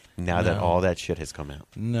way. Now that No. all that shit has come out.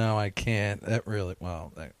 No, I can't. That really,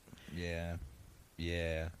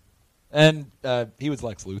 yeah. And he was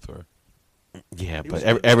Lex Luthor. Yeah, He but was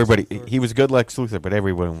good Lex everybody, Luthor. he was good Lex Luthor, but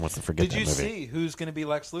everyone wants to forget Did that you movie. see who's going to be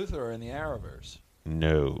Lex Luthor in the Arrowverse?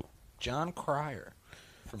 No. John Cryer.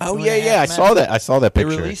 from Oh, 2.5 yeah, I Men. saw that. I saw that They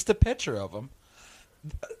picture. released a picture of him.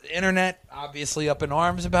 The internet obviously up in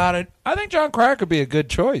arms about it. I think John Cryer could be a good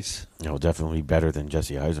choice. No, definitely better than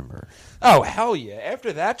Jesse Eisenberg. Oh hell yeah!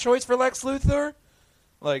 After that choice for Lex Luthor,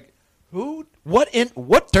 like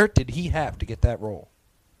what dirt did he have to get that role?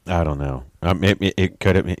 I don't know. It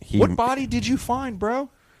could have. What body did you find, bro?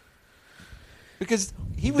 Because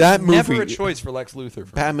he was That never movie- a choice for Lex Luthor. For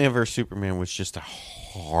me. Batman vs Superman was just a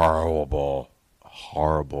horrible.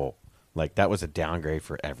 Like that was a downgrade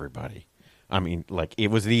for everybody. I mean, like it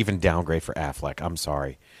was an even downgrade for Affleck. I'm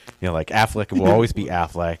sorry, like Affleck will always be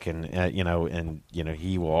Affleck, and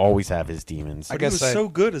he will always have his demons. I But he guess was so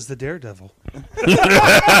good as the Daredevil.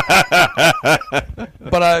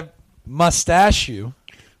 But I mustache you.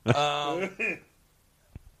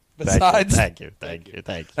 Besides, thank you. Thank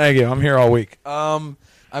you. I'm here all week. I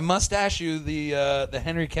mustache you. The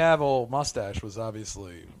Henry Cavill mustache was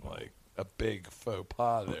obviously like a big faux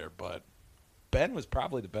pas there, but Ben was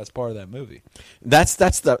probably the best part of that movie. That's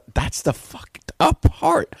the fucked up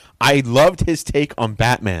part. I loved his take on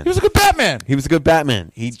Batman. He was a good Batman. He was a good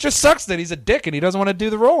Batman. He It just sucks that he's a dick and he doesn't want to do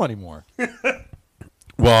the role anymore.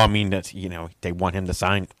 Well, I mean, that's they want him to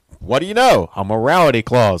sign. What do you know? A morality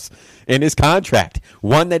clause in his contract,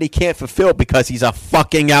 one that he can't fulfill because he's a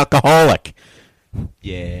fucking alcoholic.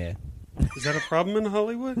 Yeah. Is that a problem in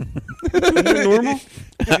Hollywood? Isn't it normal?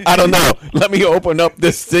 I don't know. Let me open up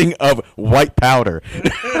this thing of white powder.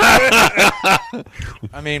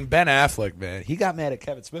 I mean, Ben Affleck, man, he got mad at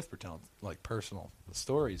Kevin Smith for telling like personal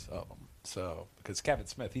stories of him. So because Kevin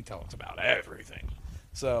Smith, he tells about everything.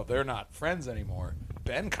 So they're not friends anymore.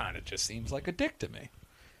 Ben kind of just seems like a dick to me.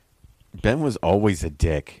 Ben was always a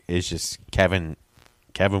dick. It's just Kevin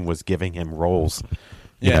was giving him roles.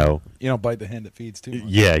 You know. You don't bite the hand that feeds too much.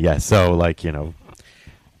 Yeah. So like there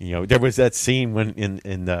was that scene when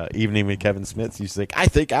in the Evening with Kevin Smith. He's like, I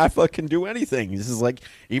think Affleck can do anything. This is like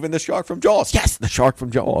even the shark from Jaws. Yes, the shark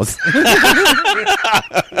from Jaws.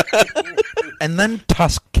 And then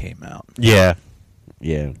Tusk came out. Yeah.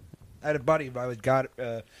 I had a buddy of mine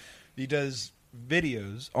he does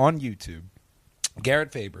videos on YouTube.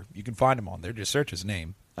 Garrett Faber. You can find him on there. Just search his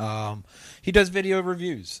name. He does video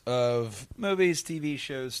reviews of movies, TV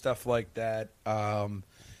shows, stuff like that.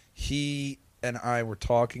 He and I were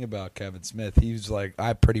talking about Kevin Smith. He was like,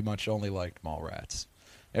 I pretty much only liked Mallrats.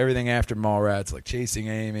 Everything after Mallrats, like Chasing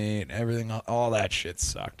Amy and everything, all that shit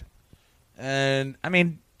sucked. And, I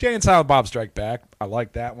mean, Jay and Silent Bob Strike Back. I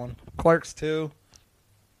like that one. Clerks 2.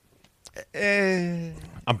 I'm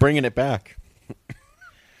bringing it back.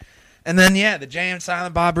 And then, the Jay and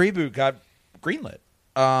Silent Bob reboot got greenlit.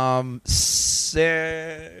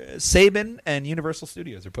 Saban and Universal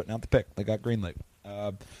Studios are putting out the pick. They got greenlit.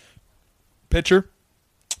 Picture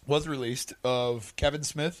was released of Kevin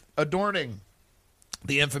Smith adorning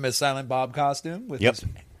the infamous Silent Bob costume with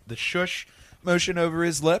the shush motion over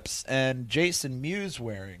his lips, and Jason Mewes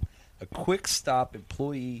wearing a Quick Stop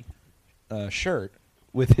employee shirt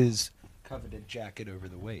with his coveted jacket over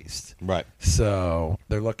the waist. Right. So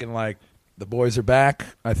they're looking like the boys are back.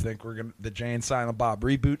 I think the Jay and Silent Bob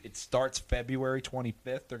reboot. It starts February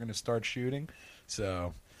 25th. They're going to start shooting.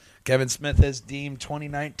 So Kevin Smith has deemed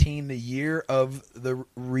 2019 the year of the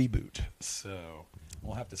reboot. So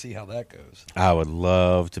we'll have to see how that goes. I would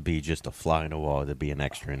love to be just a fly in the wall to be an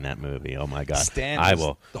extra in that movie. Oh my god! Stan. I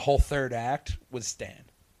will. The whole third act was Stan.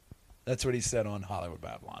 That's what he said on Hollywood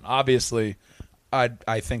Babylon. Obviously,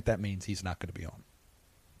 I think that means he's not going to be on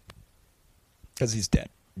because he's dead.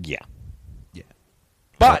 Yeah.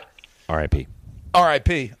 But R.I.P.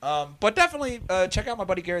 R.I.P. But definitely check out my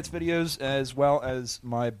buddy Garrett's videos as well as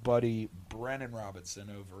my buddy Brennan Robinson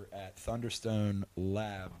over at Thunderstone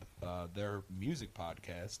Lab, their music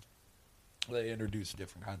podcast. They introduce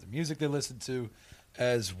different kinds of music they listen to,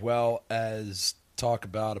 as well as talk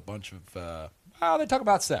about a bunch of they talk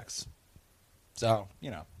about sex. So,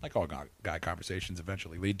 like all guy conversations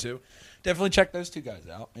eventually lead to. Definitely check those two guys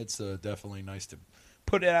out. It's definitely nice to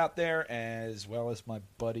put it out there, as well as my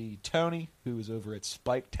buddy Tony, who is over at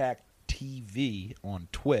Spike Tack TV on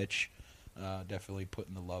Twitch. Definitely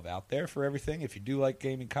putting the love out there for everything. If you do like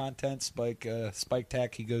gaming content, Spike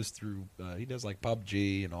Tack, he goes through, he does like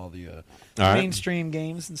PUBG and all the mainstream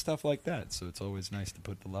games and stuff like that. So it's always nice to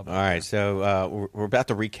put the love out there. All right, so we're about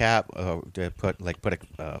to recap, to put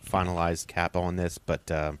a finalized cap on this. But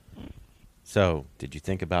so, did you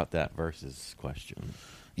think about that versus question?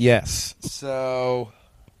 Yes. So,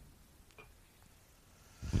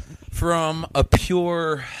 from a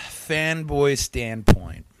pure fanboy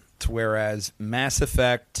standpoint, whereas Mass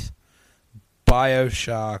Effect,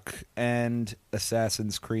 BioShock, and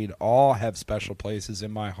Assassin's Creed all have special places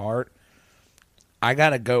in my heart, I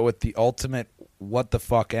gotta go with the ultimate what the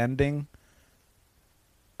fuck ending.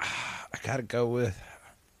 I gotta go with.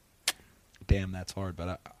 Damn, that's hard,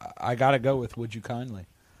 but I gotta go with Would You Kindly.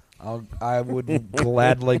 I would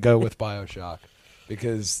gladly go with BioShock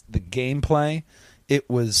because the gameplay, it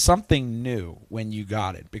was something new when you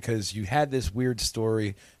got it because you had this weird story.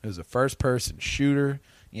 It was a first-person shooter.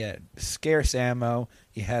 You had scarce ammo.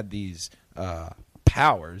 You had these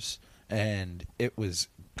powers, and it was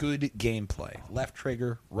good gameplay. Left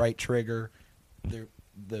trigger, right trigger.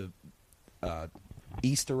 The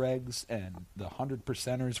Easter eggs and the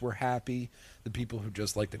 100%ers were happy. The people who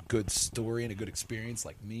just liked a good story and a good experience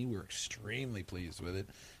like me were extremely pleased with it.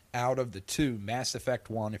 Out of the two, Mass Effect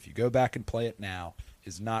 1, if you go back and play it now,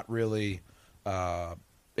 is not really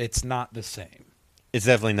it's not the same. It's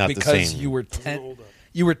definitely not the same. Because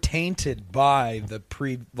you were tainted by the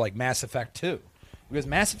Mass Effect 2. Because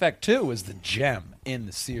Mass Effect 2 was the gem in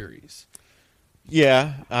the series.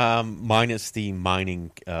 Yeah, minus the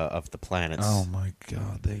mining of the planets. Oh my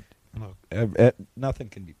God! Nothing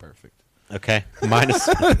can be perfect. Okay, minus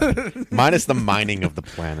the mining of the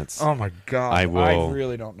planets. Oh my God! I will. I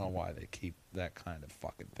really don't know why they keep that kind of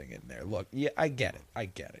fucking thing in there. Look, yeah, I get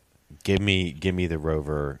it. Give me the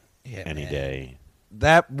rover any man. day.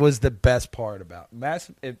 That was the best part about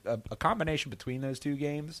a combination between those two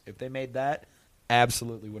games. If they made that,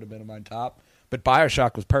 absolutely would have been in my top. But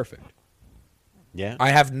BioShock was perfect. Yeah, I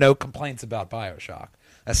have no complaints about BioShock.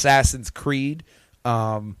 Assassin's Creed,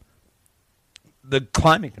 the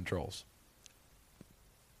climate controls,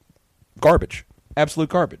 garbage, absolute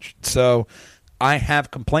garbage. So I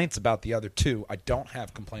have complaints about the other two. I don't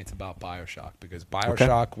have complaints about BioShock because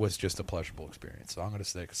BioShock was just a pleasurable experience. So I'm going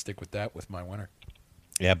to stick with that with my winner.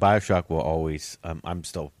 Yeah, BioShock will always. I'm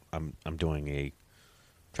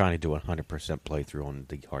trying to do a 100% playthrough on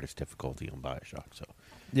the hardest difficulty on BioShock. So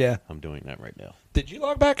Yeah. I'm doing that right now. Did you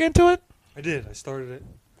log back into it? I did. I started it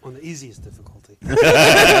on the easiest difficulty. Yeah.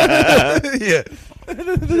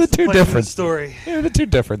 The two differences. Story. Yeah, the two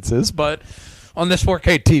differences, but on this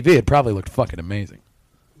 4K TV, it probably looked fucking amazing.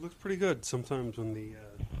 It looks pretty good sometimes when the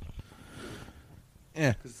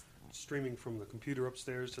Yeah. cause streaming from the computer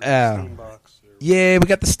upstairs to the Steam box. Yeah, we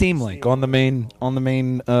got the Steam Link on the main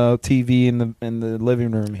TV in the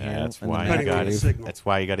living room here. Yeah, that's in the why Depending you on got the to. signal. That's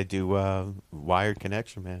why you got to do wired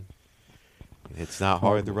connection, man. It's not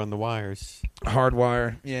hard to run the wires.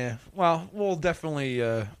 Hardwire. Yeah. Well, we'll definitely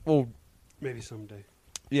Maybe someday.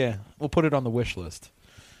 we'll put it on the wish list.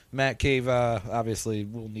 Matt Cave obviously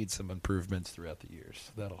will need some improvements throughout the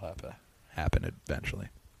years. That'll happen eventually.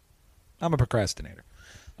 I'm a procrastinator.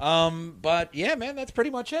 But yeah, man, that's pretty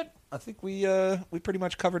much it. I think we pretty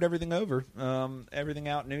much covered everything over. Everything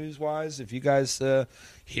out news wise. If you guys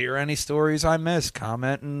hear any stories I missed,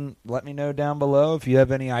 comment and let me know down below. If you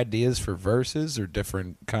have any ideas for verses or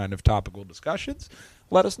different kind of topical discussions,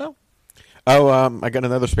 let us know. Oh, I got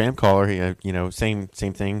another spam caller. He, same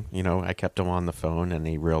thing. I kept him on the phone, and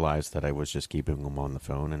he realized that I was just keeping him on the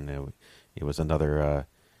phone, and it was another,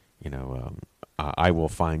 I will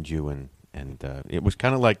find you, and it was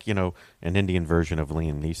kind of like an Indian version of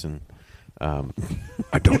Liam Neeson.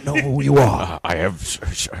 I don't know who you are. I have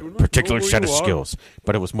a particular set of skills,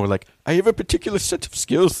 but it was more like I have a particular set of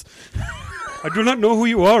skills. I do not know who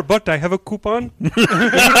you are, but I have a coupon.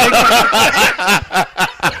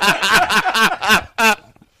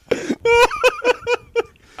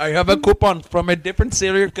 I have a coupon from a different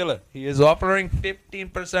serial killer. He is offering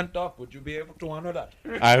 15% off. Would you be able to honor that?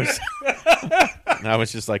 I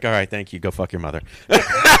was just like, all right, thank you. Go fuck your mother.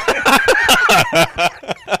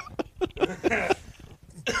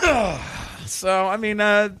 So, I mean,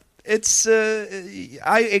 it's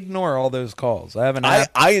I ignore all those calls. I have an app.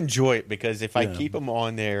 I enjoy it because if I keep them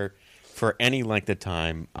on there for any length of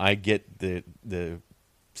time, I get the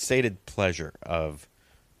sated pleasure of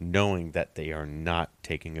knowing that they are not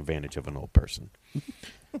taking advantage of an old person.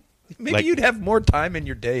 Maybe you'd have more time in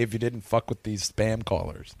your day if you didn't fuck with these spam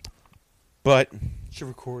callers. But You should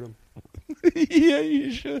record them. Yeah,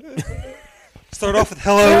 you should. Start off with,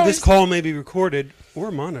 hello, this call may be recorded or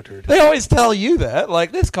monitored. They always tell you that.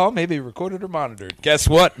 Like, this call may be recorded or monitored. Guess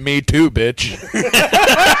what? Me too, bitch.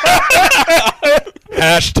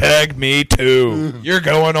 Hashtag me too. You're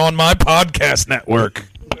going on my podcast network.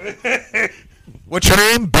 What's your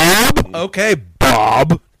name, Bob? Okay,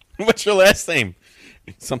 Bob. what's your last name?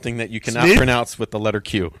 Something that you cannot Smith? pronounce with the letter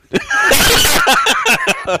Q.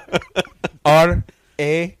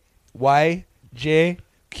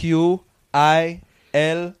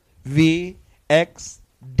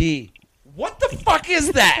 RAYJQILVXD. What the fuck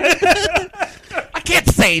is that? I can't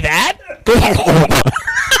say that.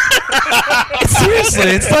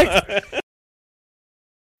 Seriously, it's like.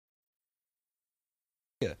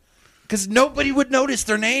 Because nobody would notice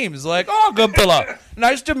their names. Like, oh, Gumpilla,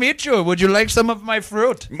 nice to meet you. Would you like some of my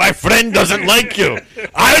fruit? My friend doesn't like you.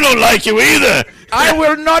 I don't like you either. I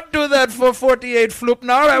will not do that for 48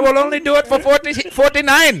 Flupnar. I will only do it for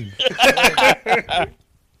 49.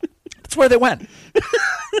 That's where they went.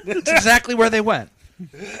 That's exactly where they went.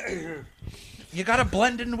 You got to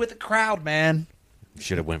blend in with the crowd, man.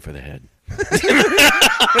 Should have went for the head.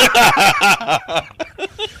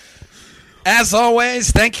 As always,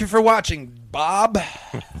 thank you for watching, Bob.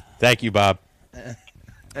 Thank you, Bob.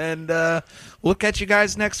 And we'll catch you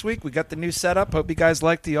guys next week. We got the new setup. Hope you guys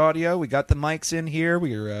like the audio. We got the mics in here.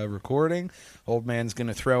 We're recording. Old man's going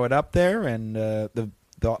to throw it up there. And the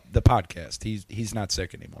podcast. He's not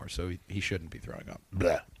sick anymore, so he shouldn't be throwing up.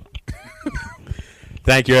 Blah.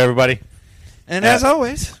 Thank you, everybody. And as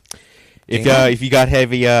always, if you got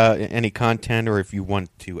heavy any content, or if you want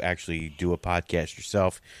to actually do a podcast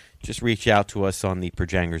yourself, just reach out to us on the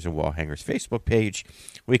Perjangers and Wallhangers Facebook page.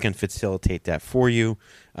 We can facilitate that for you.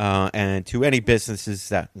 And to any businesses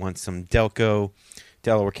that want some Delco,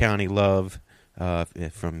 Delaware County love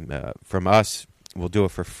from us, we'll do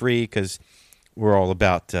it for free because we're all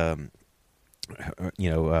about, quid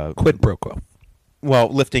pro quo. Well,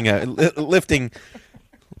 lifting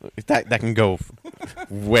that can go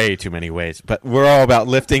way too many ways, but we're all about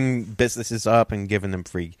lifting businesses up and giving them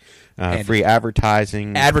free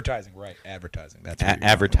advertising. Advertising, right? Advertising. That's what you're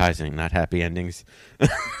advertising, not happy endings.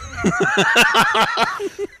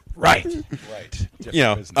 right.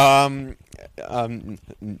 Different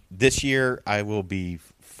this year I will be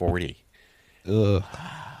 40. Ugh.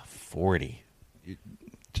 40.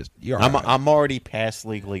 You're I'm already past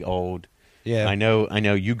legally old. Yeah, I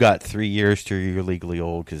know. You got 3 years till you're legally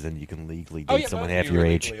old, because then you can legally date someone half your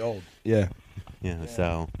age. Old. Yeah. Yeah.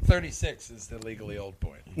 So 36 is the legally old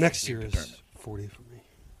point. Next year is 40 for me.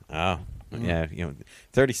 Oh, yeah.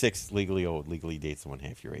 36 legally old. Legally date someone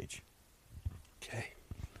half your age. Okay.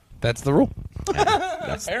 That's the rule.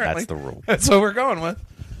 That's Apparently. the rule. That's what we're going with.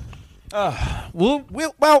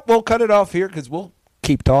 We'll cut it off here because we'll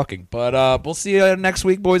keep talking. But we'll see you next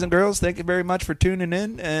week, boys and girls. Thank you very much for tuning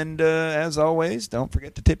in. And as always, don't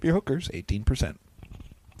forget to tip your hookers 18%.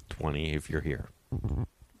 20 if you're here.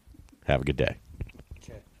 Have a good day.